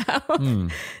in his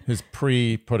mouth. His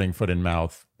pre-putting foot in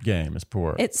mouth game is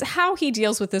poor. It's how he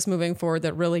deals with this moving forward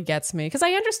that really gets me. Because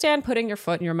I understand putting your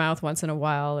foot in your mouth once in a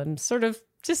while and sort of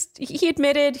he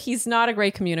admitted he's not a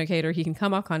great communicator. He can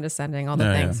come off condescending, all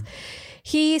the things. Yeah.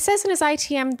 He says in his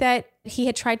ITM that he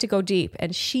had tried to go deep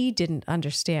and she didn't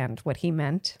understand what he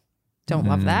meant. Don't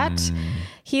love that.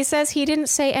 He says he didn't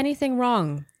say anything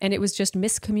wrong and it was just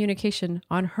miscommunication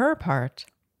on her part.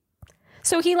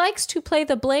 So he likes to play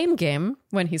the blame game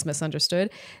when he's misunderstood.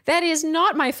 That is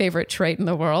not my favorite trait in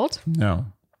the world. No.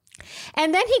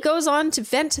 And then he goes on to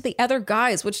vent to the other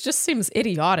guys, which just seems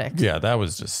idiotic. Yeah, that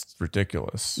was just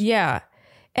ridiculous. Yeah.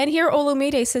 And here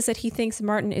Olumide says that he thinks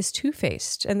Martin is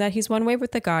two-faced and that he's one way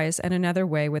with the guys and another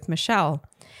way with Michelle.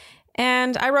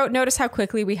 And I wrote, notice how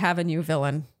quickly we have a new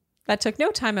villain. That took no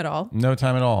time at all. No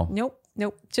time at all. Nope.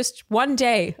 Just one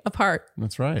day apart.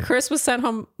 That's right. Chris was sent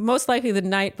home most likely the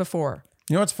night before.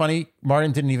 You know what's funny?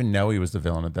 Martin didn't even know he was the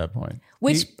villain at that point.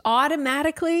 Which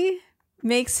automatically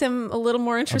makes him a little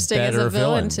more interesting as a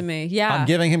villain to me. Yeah. I'm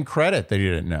giving him credit that he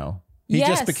didn't know. He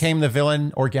just became the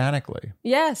villain organically.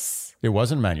 Yes. It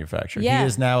wasn't manufactured. Yeah. He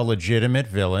is now a legitimate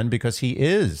villain because he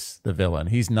is the villain.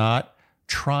 He's not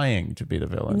trying to be the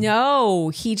villain. No,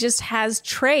 he just has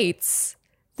traits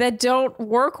that don't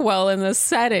work well in this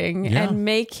setting and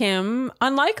make him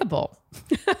unlikable.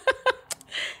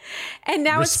 And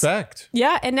now respect.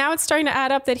 And now it's starting to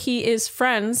add up that he is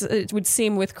friends, it would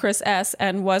seem, with Chris S.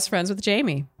 and was friends with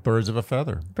Jamie. Birds of a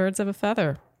feather. Birds of a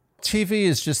feather. TV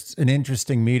is just an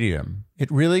interesting medium. It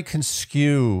really can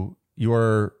skew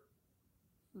your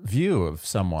view of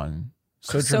someone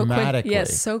so dramatically.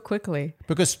 Yes, so quickly.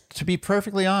 Because to be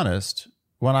perfectly honest,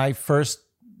 when I first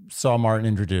saw Martin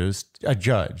introduced, I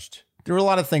judged. There were a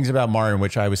lot of things about Martin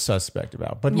which I was suspect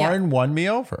about. But Martin won me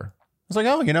over. I was like,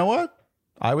 oh, you know what?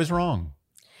 I was wrong.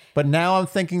 But now I'm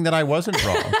thinking that I wasn't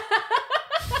wrong.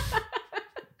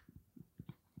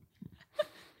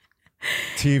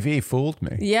 TV fooled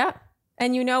me. Yeah.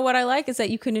 And you know what I like is that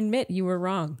you can admit you were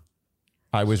wrong.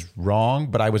 I was wrong,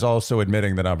 but I was also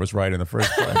admitting that I was right in the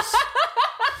first place.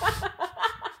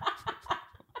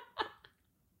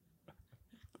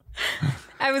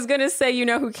 I was going to say, you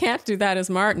know who can't do that is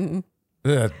Martin.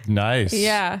 Nice.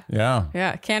 Yeah. Yeah.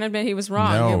 Yeah. Can't admit he was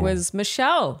wrong. No. It was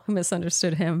Michelle who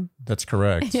misunderstood him. That's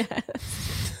correct. Yeah.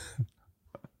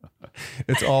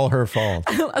 It's all her fault.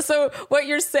 So what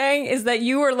you're saying is that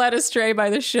you were led astray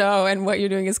by the show, and what you're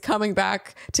doing is coming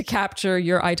back to capture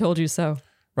your I told you so.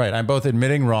 Right. I'm both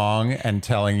admitting wrong and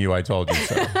telling you I told you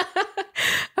so.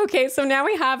 Okay, so now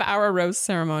we have our rose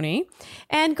ceremony.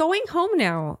 And going home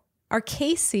now are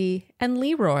Casey and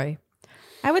Leroy.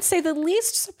 I would say the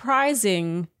least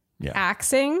surprising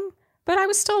axing, but I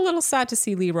was still a little sad to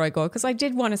see Leroy go because I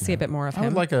did want to see a bit more of him. I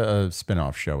would like a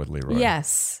spin-off show with Leroy.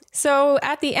 Yes. So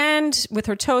at the end, with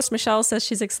her toast, Michelle says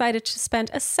she's excited to spend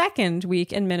a second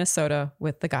week in Minnesota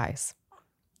with the guys.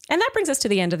 And that brings us to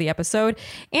the end of the episode.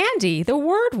 Andy, the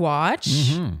word watch.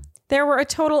 Mm-hmm. There were a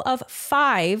total of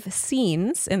 5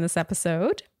 scenes in this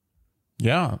episode.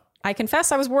 Yeah. I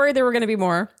confess I was worried there were going to be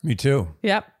more. Me too.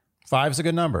 Yep. 5's a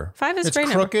good number. 5 is a great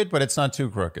number. It's crooked, but it's not too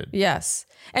crooked. Yes.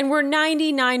 And we're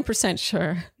 99%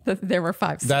 sure that there were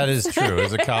 5 scenes. That is true.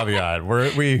 As a caveat.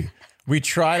 We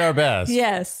tried our best.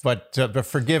 Yes. But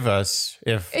forgive us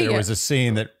if there was a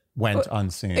scene that went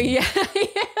unseen. Yeah.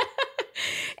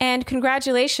 And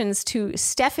congratulations to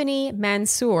Stephanie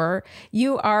Mansour.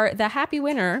 You are the happy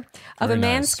winner of Very a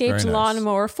nice. Manscaped Very nice.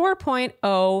 Lawnmower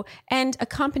 4.0 and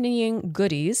accompanying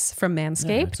goodies from Yeah,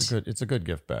 Manscaped. it's a good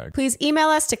gift bag. Please email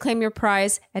us to claim your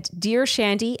prize at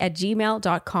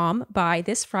dearshandy@gmail.com by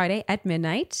this Friday at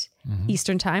midnight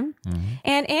Eastern Time.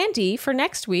 And Andy, for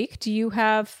next week, do you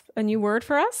have a new word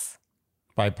for us?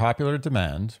 By popular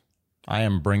demand, I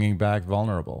am bringing back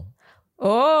vulnerable.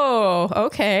 Oh,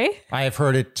 okay. I have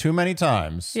heard it too many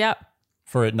times Yep.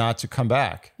 for it not to come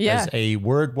back as a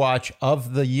word watch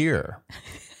of the year.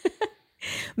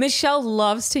 Michelle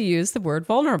loves to use the word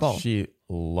vulnerable. She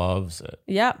loves it.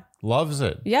 Yep. Loves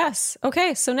it. Yes.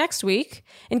 Okay. So next week,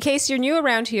 in case you're new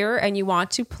around here and you want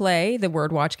to play the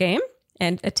word watch game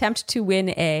and attempt to win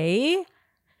a...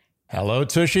 Hello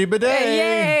Tushy Bidet.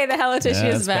 Yay, the Hello Tushy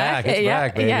is it's back. It's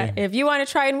back, baby. Yeah. If you want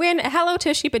to try and win a Hello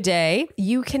Tushy Bidet,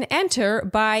 you can enter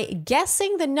by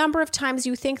guessing the number of times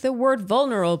you think the word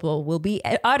vulnerable will be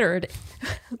uttered.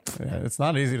 Yeah, it's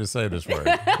not easy to say this word,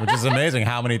 which is amazing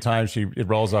how many times it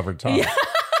rolls off her tongue.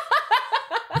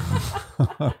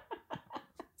 Yeah.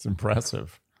 It's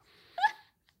impressive.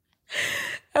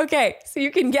 Okay, so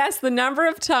you can guess the number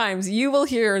of times you will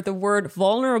hear the word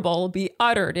vulnerable be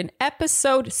uttered in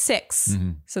episode 6.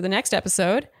 So the next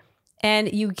episode.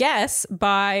 And you guess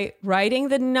by writing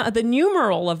the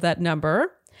numeral of that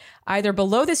number, either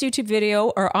below this YouTube video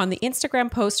or on the Instagram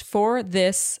post for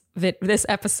this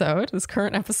episode, this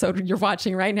current episode you're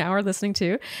watching right now or listening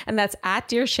to. And that's at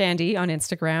Dear Shandy on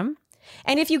Instagram.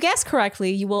 And if you guess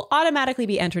correctly, you will automatically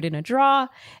be entered in a draw,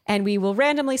 and we will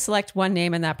randomly select one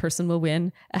name, and that person will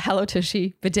win a Hello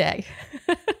Tushy bidet.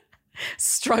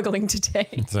 Struggling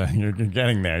today. So you're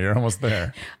getting there. You're almost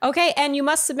there. Okay, and you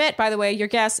must submit, by the way, your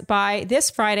guess by this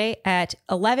Friday at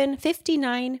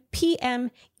 11:59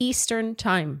 p.m. Eastern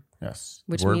Time. Yes.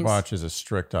 Which Word means watch is a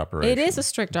strict operation. It is a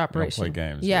strict operation. Don't play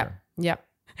games. Yeah. there. Yep.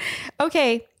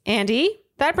 Okay, Andy,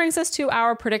 that brings us to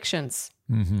our predictions.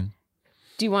 Mm-hmm.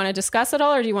 Do you want to discuss it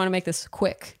all, or do you want to make this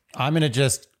quick? I'm going to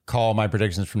just call my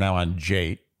predictions from now on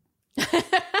Jate.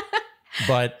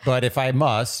 But if I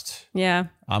must, Yeah.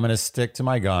 I'm going to stick to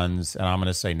my guns, and I'm going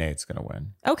to say Nate's going to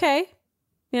win. Okay.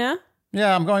 Yeah.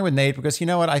 Yeah, I'm going with Nate because you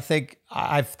know what? I think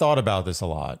I've thought about this a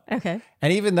lot. Okay.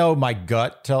 And even though my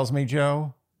gut tells me,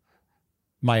 Joe,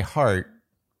 my heart,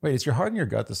 wait, is your heart and your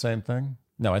gut the same thing?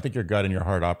 No, I think your gut and your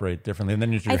heart operate differently. And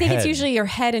then your I think head. it's usually your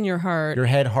head and your heart. Your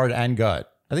head, heart, and gut.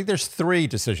 I think there's 3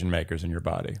 decision makers in your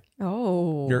body.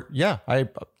 Oh. I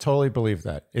totally believe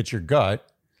that. It's your gut,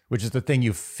 which is the thing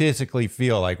you physically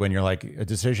feel like when you're like a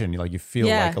decision, you feel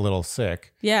like a little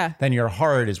sick. Yeah. Then your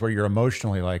heart is where you're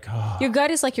emotionally like, oh. Your gut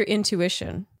is like your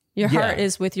intuition. Your heart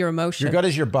is with your emotion. Your gut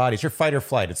is your body. It's your fight or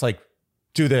flight. It's like,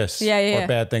 do this or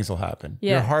bad things will happen.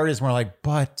 Yeah. Your heart is more like,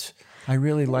 but I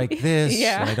really like this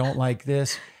and I don't like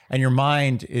this. And your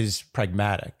mind is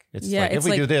pragmatic. It's like, if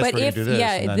we do this, we're going to do this.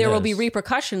 Yeah, there will be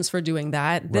repercussions for doing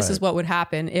that. This is what would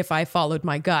happen if I followed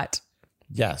my gut.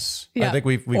 Yes. Yeah. I think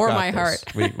we've Or got my this.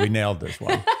 heart. We nailed this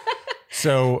one.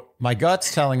 So my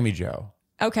gut's telling me Joe.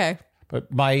 Okay.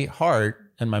 But my heart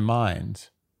and my mind,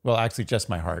 well, actually just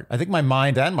my heart. I think my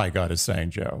mind and my gut is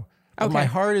saying Joe. But my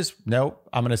heart is, nope,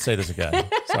 I'm going to say this again.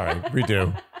 Sorry,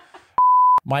 redo.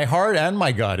 My heart and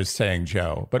my gut is saying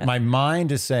Joe, but my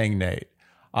mind is saying Nayte.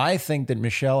 I think that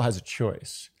Michelle has a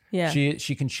choice. Yeah.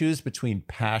 She can choose between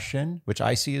passion, which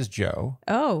I see as Joe,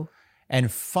 Oh,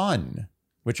 and fun,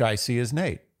 which I see as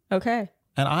Nayte. okay.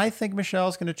 And I think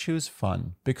Michelle's going to choose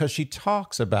fun because she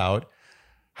talks about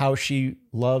how she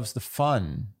loves the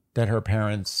fun that her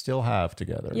parents still have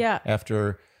together. Yeah.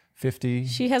 After 50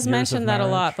 She has years mentioned of that a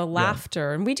lot, marriage. the Yeah.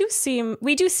 laughter. And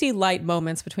we do see light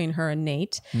moments between her and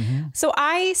Nayte. Mm-hmm. So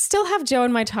I still have Joe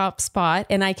in my top spot,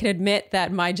 and I can admit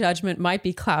that my judgment might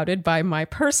be clouded by my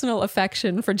personal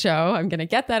affection for Joe. I'm going to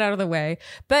get that out of the way.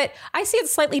 But I see it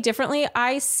slightly differently.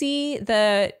 I see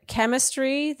the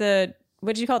chemistry,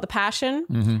 what did you call it? The passion.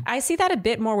 Mm-hmm. I see that a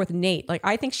bit more with Nayte. Like,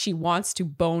 I think she wants to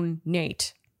bone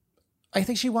Nayte. I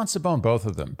think she wants to bone both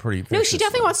of them pretty viciously. No, she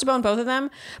definitely wants to bone both of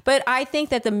them. But I think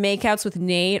that the makeouts with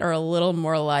Nayte are a little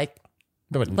more like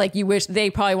you wish they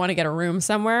probably want to get a room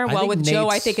somewhere. While with Joe,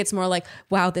 I think it's more like,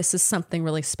 wow, this is something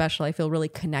really special. I feel really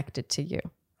connected to you.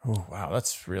 Oh, wow.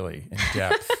 That's really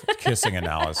in-depth kissing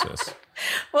analysis.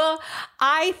 Well,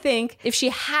 I think if she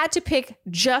had to pick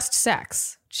just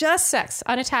sex,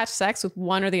 unattached sex with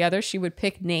one or the other, she would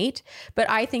pick Nayte. But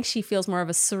I think she feels more of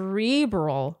a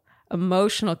cerebral,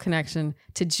 emotional connection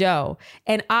to Joe.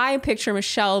 And I picture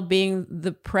Michelle being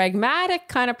the pragmatic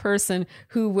kind of person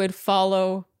who would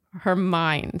follow her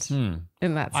mind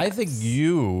in that sense. I think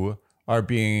you are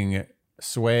being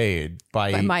swayed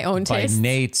by my own taste. By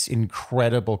Nate's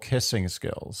incredible kissing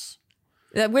skills.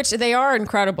 Which they are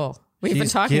incredible. We've been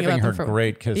talking giving about her them for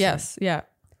great kissing. Yes, yeah.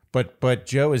 But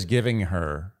Joe is giving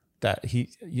her that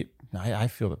I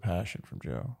feel the passion from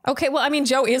Joe. Okay, well, I mean,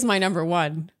 Joe is my number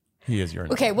one. He is your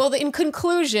number Okay, well, in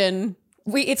conclusion,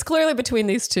 it's clearly between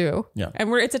these two. Yeah.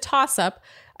 And it's a toss-up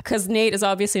because Nayte is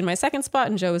obviously in my second spot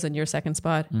and Joe is in your second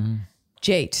spot. Mm-hmm.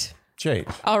 Jade.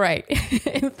 All right.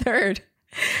 In third.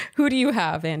 Who do you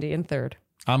have, Andy, in third?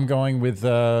 I'm going with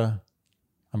do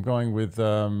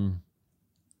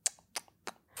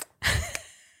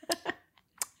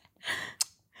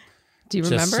you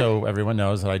remember? Just so everyone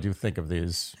knows that I do think of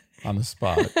these on the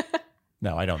spot.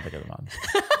 No, I don't think of them on the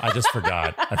spot. I just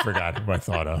forgot. I forgot who I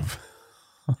thought of.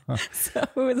 So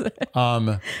who is it?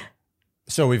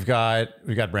 So we've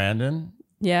got Brandon.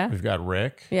 Yeah. We've got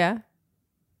Rick. Yeah.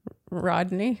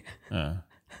 Rodney. No.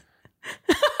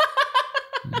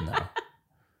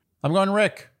 I'm going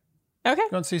Rick. Okay.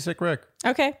 Going Seasick Rick.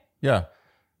 Okay. Yeah.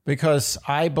 Because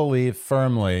I believe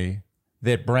firmly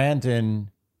that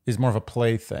Brandon is more of a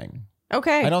plaything.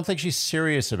 Okay. I don't think she's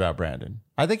serious about Brandon.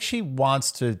 I think she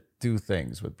wants to do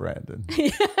things with Brandon.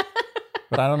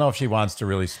 But I don't know if she wants to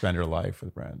really spend her life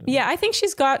with Brandon. Yeah, I think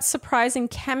she's got surprising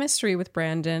chemistry with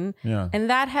Brandon. Yeah. And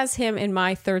that has him in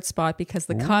my third spot because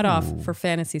the cutoff for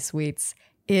Fantasy Suites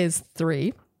is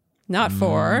 3, not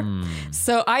 4.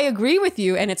 So I agree with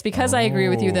you. And it's because I agree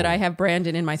with you that I have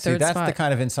Brandon in my third that's spot. the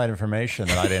kind of inside information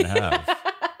that I didn't have.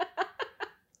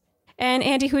 And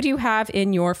Andy, who do you have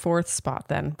in your fourth spot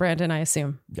then? Brandon, I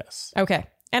assume. Yes. Okay.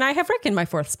 And I have Rick in my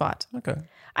fourth spot. Okay.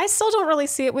 I still don't really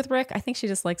see it with Rick. I think she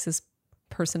just likes his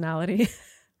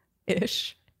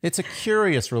personality-ish. It's a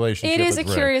curious relationship. It is with a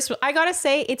Rick. curious, I gotta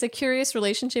say, it's a curious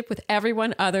relationship with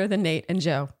everyone other than Nayte and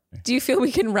Joe. Do you feel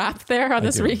we can wrap there on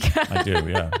this recap? I do,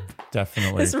 yeah.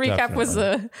 Definitely. This recap was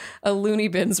a loony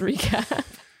bins recap.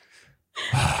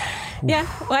 Yeah.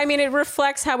 Well, I mean, it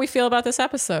reflects how we feel about this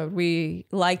episode. We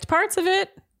liked parts of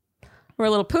it. We're a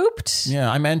little pooped.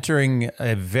 Yeah, I'm entering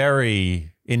a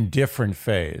very indifferent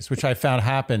phase, which I found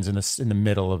happens in the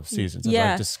middle of seasons, as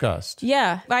I've discussed.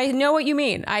 Yeah, I know what you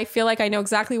mean. I feel like I know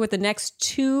exactly what the next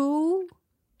 2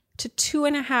 to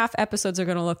 2.5 episodes are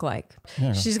going to look like.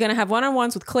 Yeah. She's going to have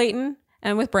one-on-ones with Clayton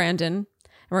and with Brandon. And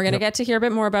we're going to get to hear a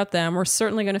bit more about them. We're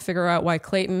certainly going to figure out why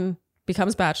Clayton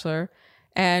becomes Bachelor.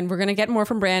 And we're going to get more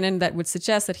from Brandon that would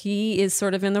suggest that he is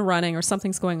sort of in the running or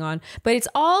something's going on. But it's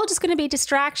all just going to be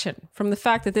distraction from the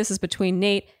fact that this is between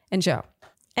Nayte and Joe.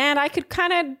 And I could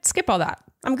kind of skip all that.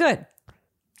 I'm good.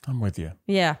 I'm with you.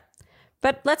 Yeah.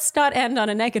 But let's not end on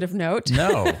a negative note.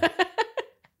 No.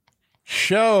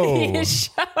 Show.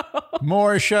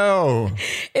 More show.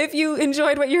 If you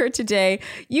enjoyed what you heard today,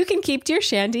 you can keep Dear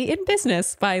Shandy in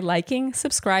business by liking,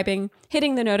 subscribing,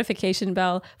 hitting the notification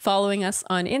bell, following us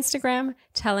on Instagram,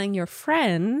 telling your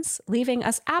friends, leaving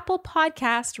us Apple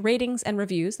Podcast ratings and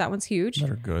reviews. That one's huge.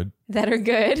 That are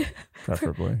good.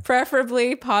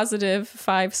 Preferably positive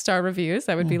 5-star reviews.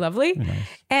 That would be lovely. Nice.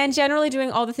 And generally doing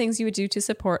all the things you would do to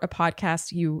support a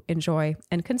podcast you enjoy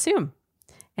and consume.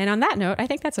 And on that note, I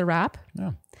think that's a wrap.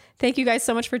 Yeah. Thank you guys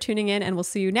so much for tuning in, and we'll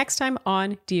see you next time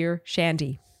on Dear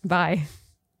Shandy. Bye.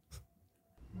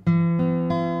 Dear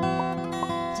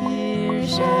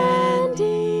Shandy.